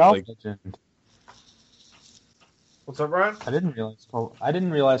 Fine, but legend. What's up, Brian? I didn't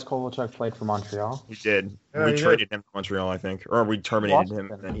realize Kovalchuk played for Montreal. He did. Yeah, we traded him to Montreal, I think, or we terminated him,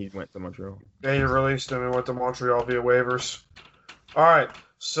 and then he went to Montreal. Yeah, you released him and went to Montreal via waivers. All right,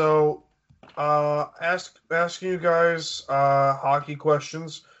 so asking you guys hockey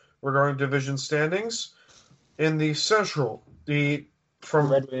questions regarding division standings in the Central.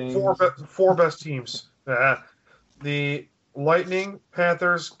 From four best teams. The Lightning,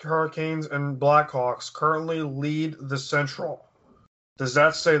 Panthers, Hurricanes, and Blackhawks currently lead the Central. Does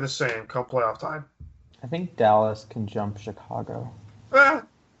that stay the same come playoff time? I think Dallas can jump Chicago. No.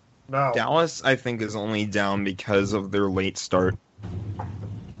 Dallas, I think, is only down because of their late start.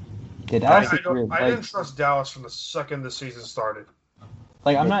 Yeah, I didn't trust Dallas from the second the season started.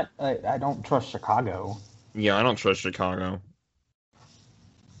 I don't trust Chicago. Yeah, I don't trust Chicago.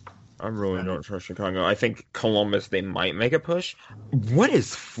 I really don't trust Chicago. I think Columbus, they might make a push. What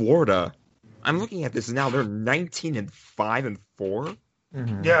is Florida? I'm looking at this now. They're 19-5-4.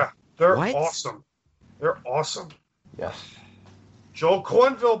 Mm-hmm. Yeah, they're awesome. They're awesome. Yeah. Joel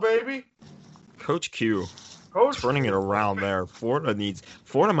Quenneville, baby. Coach Q. Turning it around there. Florida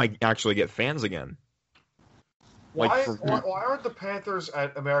might actually get fans again. Why aren't the Panthers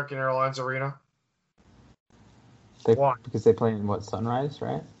at American Airlines Arena? Why? Because they play in Sunrise,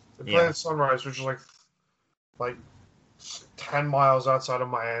 right? They play in Sunrise, which is like 10 miles outside of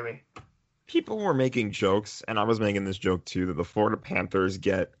Miami. People were making jokes, and I was making this joke too, that the Florida Panthers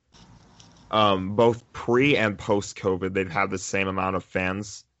get both pre and post COVID, they've had the same amount of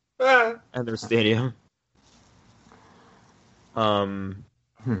fans at their stadium. If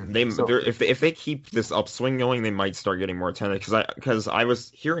they keep this upswing going, they might start getting more attendance. Because I was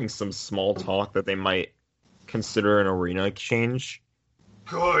hearing some small talk that they might consider an arena exchange.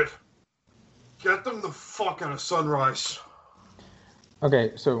 Good. Get them the fuck out of Sunrise.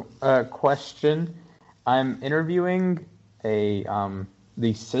 Okay, so question. I'm interviewing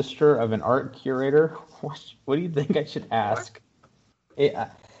the sister of an art curator. What do you think I should ask? Any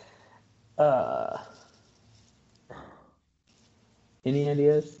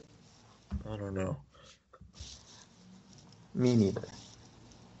ideas? I don't know. Me neither.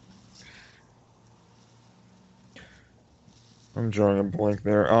 I'm drawing a blank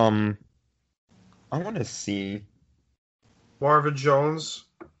there. I want to see Marvin Jones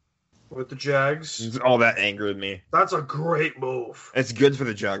with the Jags. Oh, that angered me. That's a great move. It's good for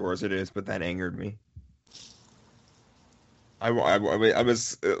the Jaguars, it is, but that angered me. I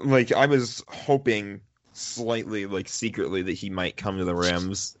was hoping slightly, secretly, that he might come to the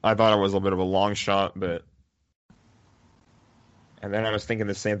Rams. I thought it was a bit of a long shot, but. And then I was thinking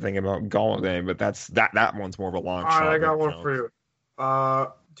the same thing about Galladay, but that one's more of a long shot. All right, I got one for you.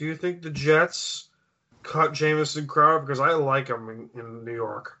 Do you think the Jets cut Jamison Crowder? Because I like him in New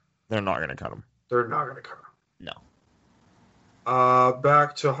York. They're not going to cut him. They're not going to cut him. No.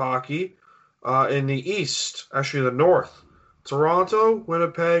 Back to hockey. In the East, actually the North, Toronto,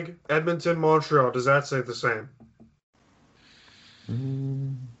 Winnipeg, Edmonton, Montreal. Does that say the same?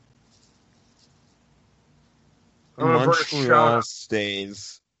 Montreal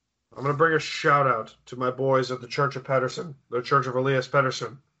stays. I'm going to bring a shout out to my boys at the Church of Pedersen, the Church of Elias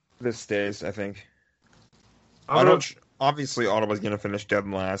Pedersen. This stays, I think. Obviously, Ottawa's going to finish dead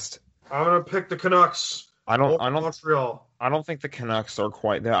last. I'm going to pick the Canucks. Montreal. I don't think the Canucks are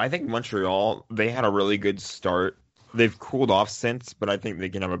quite there. I think Montreal, they had a really good start. They've cooled off since, but I think they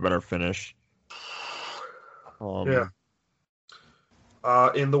can have a better finish. Yeah.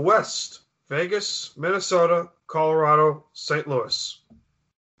 In the West, Vegas, Minnesota, Colorado, St. Louis.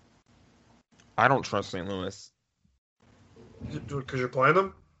 I don't trust St. Louis. Because you're playing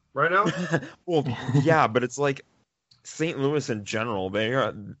them right now? Well, yeah, but it's like St. Louis in general.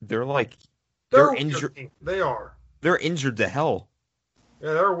 They're injured. They are. They're injured to hell.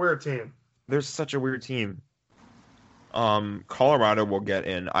 Yeah, they're a weird team. They're such a weird team. Colorado will get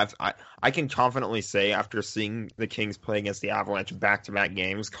in. I can confidently say after seeing the Kings play against the Avalanche back-to-back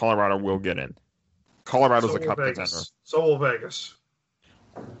games, Colorado will get in. Colorado's a cup contender. So will Vegas.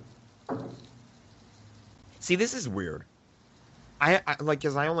 See, this is weird.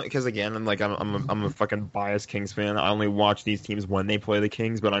 Because again, I'm a fucking biased Kings fan. I only watch these teams when they play the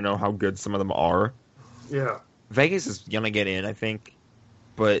Kings, but I know how good some of them are. Yeah. Vegas is gonna get in, I think,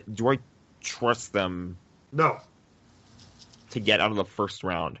 but do I trust them? No. To get out of the first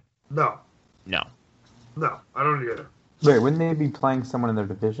round? No. No, I don't either. Wait, wouldn't they be playing someone in their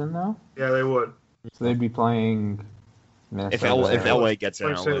division though? Yeah, they would. So they'd be playing. Minnesota, if LA gets in,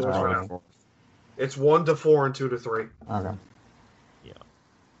 it's 1-4 and 2-3. Okay.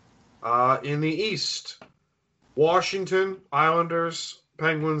 Yeah. In the East, Washington, Islanders,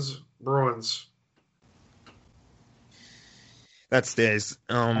 Penguins, Bruins. That stays.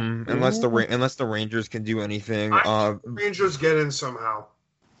 Unless the Rangers can do anything. The Rangers get in somehow.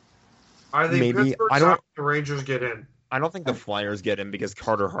 I think maybe. The Rangers get in. I don't think the Flyers get in because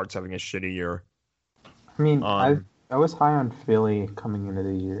Carter Hart's having a shitty year. I mean, I was high on Philly coming into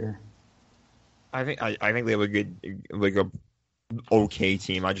the year. I think they have a good, okay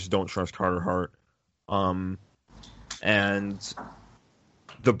team. I just don't trust Carter Hart. And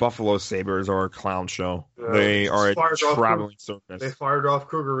the Buffalo Sabres are a clown show. They are a traveling circus. They fired off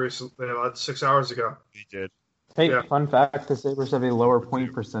Kruger recently, about 6 hours ago. They did. Hey, fun fact, the Sabres have a lower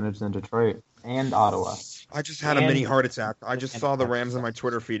point percentage than Detroit and Ottawa. I just had a mini heart attack. I just saw the Rams on my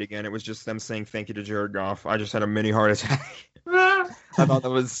Twitter feed again. It was just them saying thank you to Jared Goff. I just had a mini heart attack. I thought that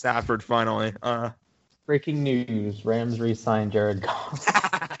was Stafford finally. Breaking news, Rams re-signed Jared Goff.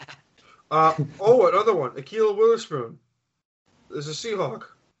 Another one. Akila Witherspoon is a Seahawk.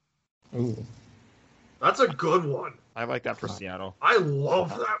 Ooh. That's a good one. I like that for Seattle. I love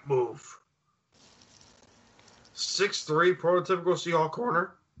that move. 6'3", prototypical Seahawk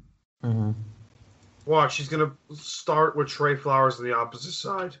corner. Mm-hmm. Watch, he's going to start with Trey Flowers on the opposite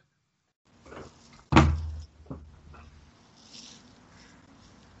side.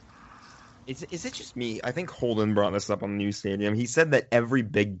 Is it just me? I think Holden brought this up on the new stadium. He said that every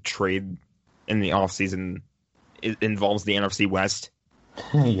big trade in the offseason involves the NFC West.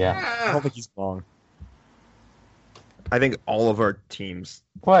 Yeah. I don't think he's wrong. I think all of our teams.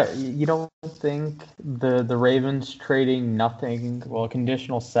 What? You don't think the Ravens trading nothing, a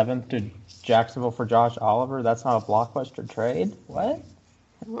conditional 7th to Jacksonville for Josh Oliver, that's not a blockbuster trade? What?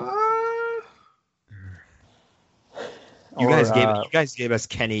 You guys gave us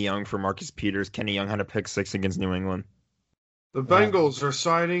Kenny Young for Marcus Peters. Kenny Young had a pick 6 against New England. The Bengals are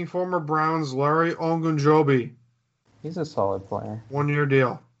signing former Browns Larry Ogunjobi. He's a solid player. 1-year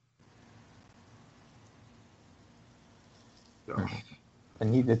deal. I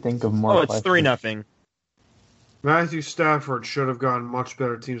need to think of more. Oh, it's 3-0. Matthew Stafford should have gotten much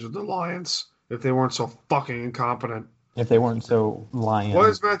better teams with the Lions if they weren't so fucking incompetent. If they weren't so Lions. What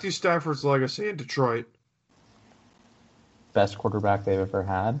is Matthew Stafford's legacy in Detroit? Best quarterback they've ever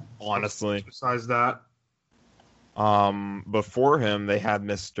had. Honestly. Besides that. Before him, they had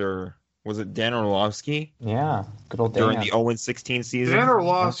Mr. Was it Dan Orlovsky? Yeah, good old Dan. During the 0-16 season. Dan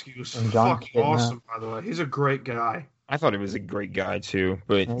Orlovsky was fucking awesome, by the way. He's a great guy. I thought he was a great guy too,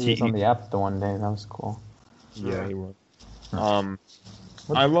 but he was on the app the one day. That was cool. Yeah, he was.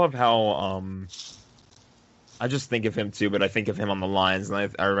 I love how I just think of him too, but I think of him on the Lions,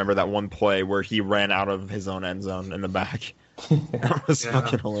 and I remember that one play where he ran out of his own end zone in the back. That was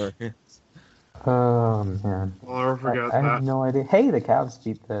fucking hilarious. Oh man! I'll never forget that. I have no idea. Hey, the Cavs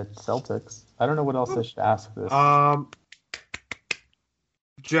beat the Celtics. I don't know what else I should ask this.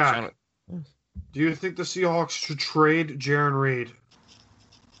 Jack. Do you think the Seahawks should trade Jarran Reed?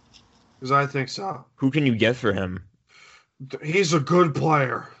 Because I think so. Who can you get for him? He's a good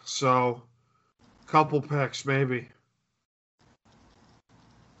player, so couple picks maybe.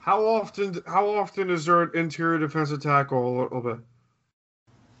 How often is there an interior defensive tackle a little bit?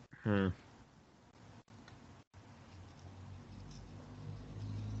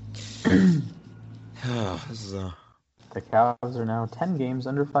 This is a... The Cavs are now 10 games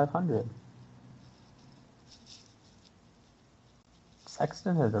under 500.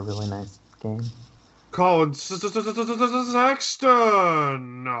 Sexton had a really nice game. Colin Sexton.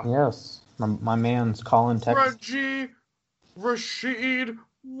 Yes, my man's Colin Texas. Reggie Rashid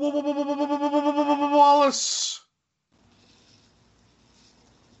Wallace.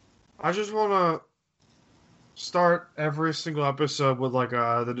 I just want to start every single episode with like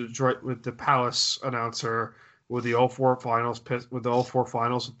the Palace announcer with the 04 finals with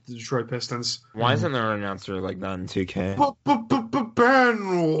the Detroit Pistons. Why isn't there an announcer like that in 2K? Ben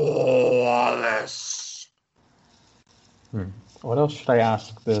Wallace. What else should I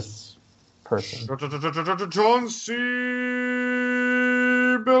ask this person? John C.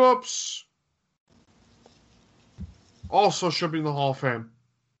 Billups. Also should be in the Hall of Fame.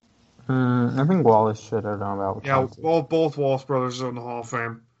 I think Wallace should. I don't know about. Yeah, both Wallace brothers are in the Hall of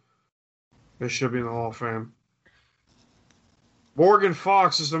Fame. They should be in the Hall of Fame. Morgan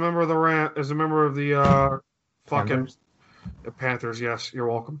Fox is a member of the Panthers? Panthers. Yes, you're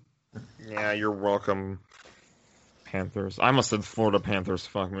welcome. Yeah, you're welcome, Panthers. I must have said Florida Panthers.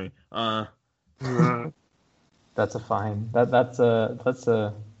 Fuck me. That's a fine. That's a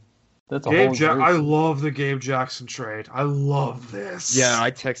Gabe whole. I love the Gabe Jackson trade. I love this. Yeah,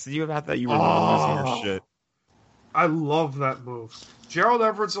 I texted you about that. You were losing your shit. I love that move. Gerald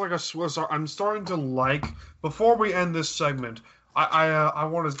Everett's like a Swiss. I'm starting to like. Before we end this segment, I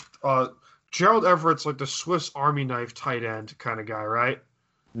want to. Gerald Everett's like the Swiss Army knife tight end kind of guy, right?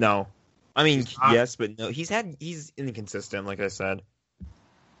 No, I mean yes, but no. He's inconsistent, like I said.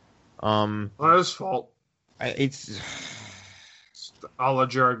 Not his fault. It's a la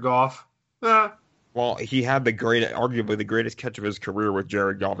Jared Goff. Well, he had arguably the greatest catch of his career with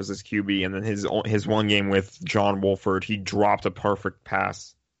Jared Goff as his QB, and then his one game with John Wolford, he dropped a perfect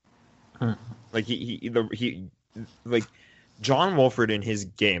pass. Like like John Wolford in his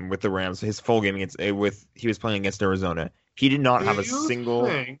game with the Rams, his full game he was playing against Arizona. He did not have a single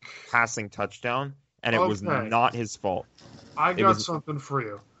passing touchdown, and it was not his fault. I got something for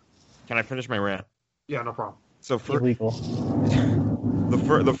you. Can I finish my rant? Yeah, no problem. So illegal.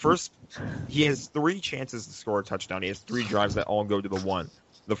 The first, he has 3 chances to score a touchdown. He has 3 drives that all go to the one.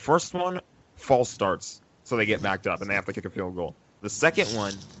 The first one, false starts, so they get backed up and they have to kick a field goal. The second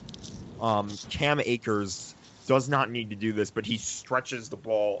one, Cam Akers does not need to do this, but he stretches the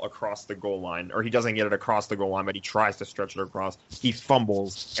ball across the goal line, or he doesn't get it across the goal line, but he tries to stretch it across. He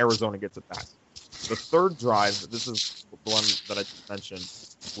fumbles. Arizona gets it back. The third drive, this is the one that I mentioned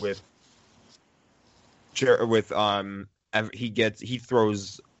he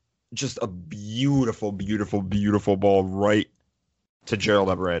throws just a beautiful, beautiful, beautiful ball right to Gerald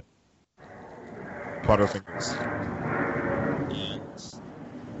Everett. Butterfingers. And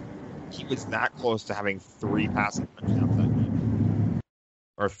he was that close to having 3 passing touchdowns that game.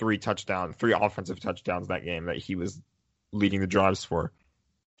 Or 3 offensive touchdowns that game that he was leading the drives for.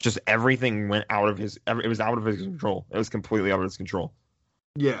 Just everything went out of it was out of his control. It was completely out of his control.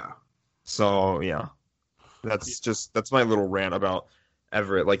 Yeah. So, yeah. That's my little rant about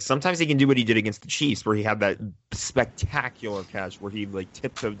Everett. Like, sometimes he can do what he did against the Chiefs, where he had that spectacular catch where he like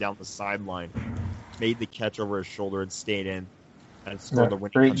tiptoed down the sideline, made the catch over his shoulder and stayed in and scored the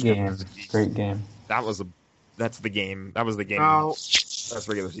winning touchdown. Great game. That's the game. That was the game. Now, that's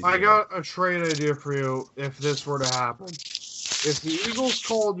regular season. I got a trade idea for you if this were to happen. If the Eagles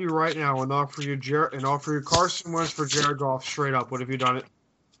called you right now and offer you Carson Wentz for Jared Goff straight up, would have you done it?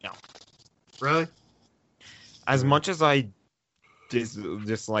 No. Really? As much as I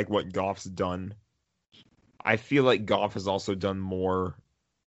dislike what Goff's done, I feel like Goff has also done more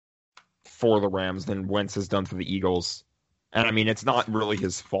for the Rams than Wentz has done for the Eagles. And I mean, it's not really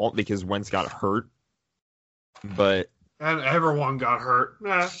his fault because Wentz got hurt. And everyone got hurt.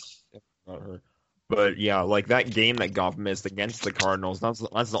 Got hurt. But yeah, like that game that Goff missed against the Cardinals, that's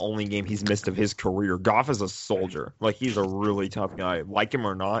the only game he's missed of his career. Goff is a soldier. Like, he's a really tough guy. Like him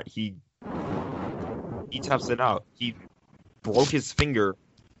or not, he toughs it out. He broke his finger.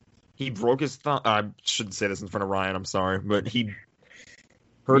 He broke his thumb. I shouldn't say this in front of Ryan, I'm sorry. But he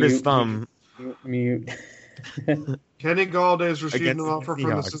hurt his thumb. Mute. Kenny Galladay's receiving an offer from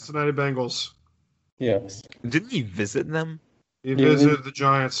the Cincinnati Bengals. Yes. Didn't he visit them? He visited the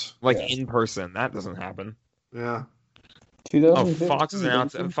Giants. Like in person. That doesn't happen. Yeah. Oh, Fox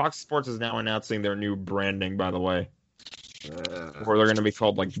Sports is now announcing their new branding, by the way. Where they're going to be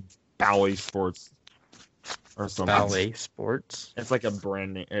called, like, Bally Sports. Or something. Bally Sports? It's like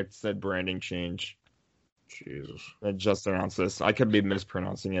it's a branding change. Jesus. They just announced this. I could be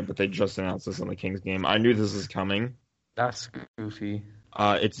mispronouncing it, but they just announced this on the Kings game. I knew this was coming. That's goofy.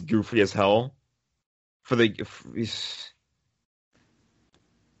 It's goofy as hell. So the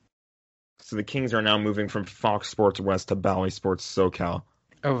Kings are now moving from Fox Sports West to Bally Sports SoCal.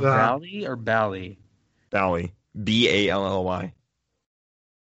 Oh, Valley or Bally? Bally. Bally.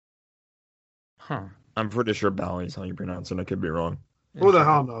 Huh. I'm pretty sure Bally is how you pronounce it. I could be wrong. Who the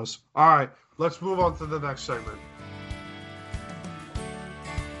hell knows? All right, let's move on to the next segment.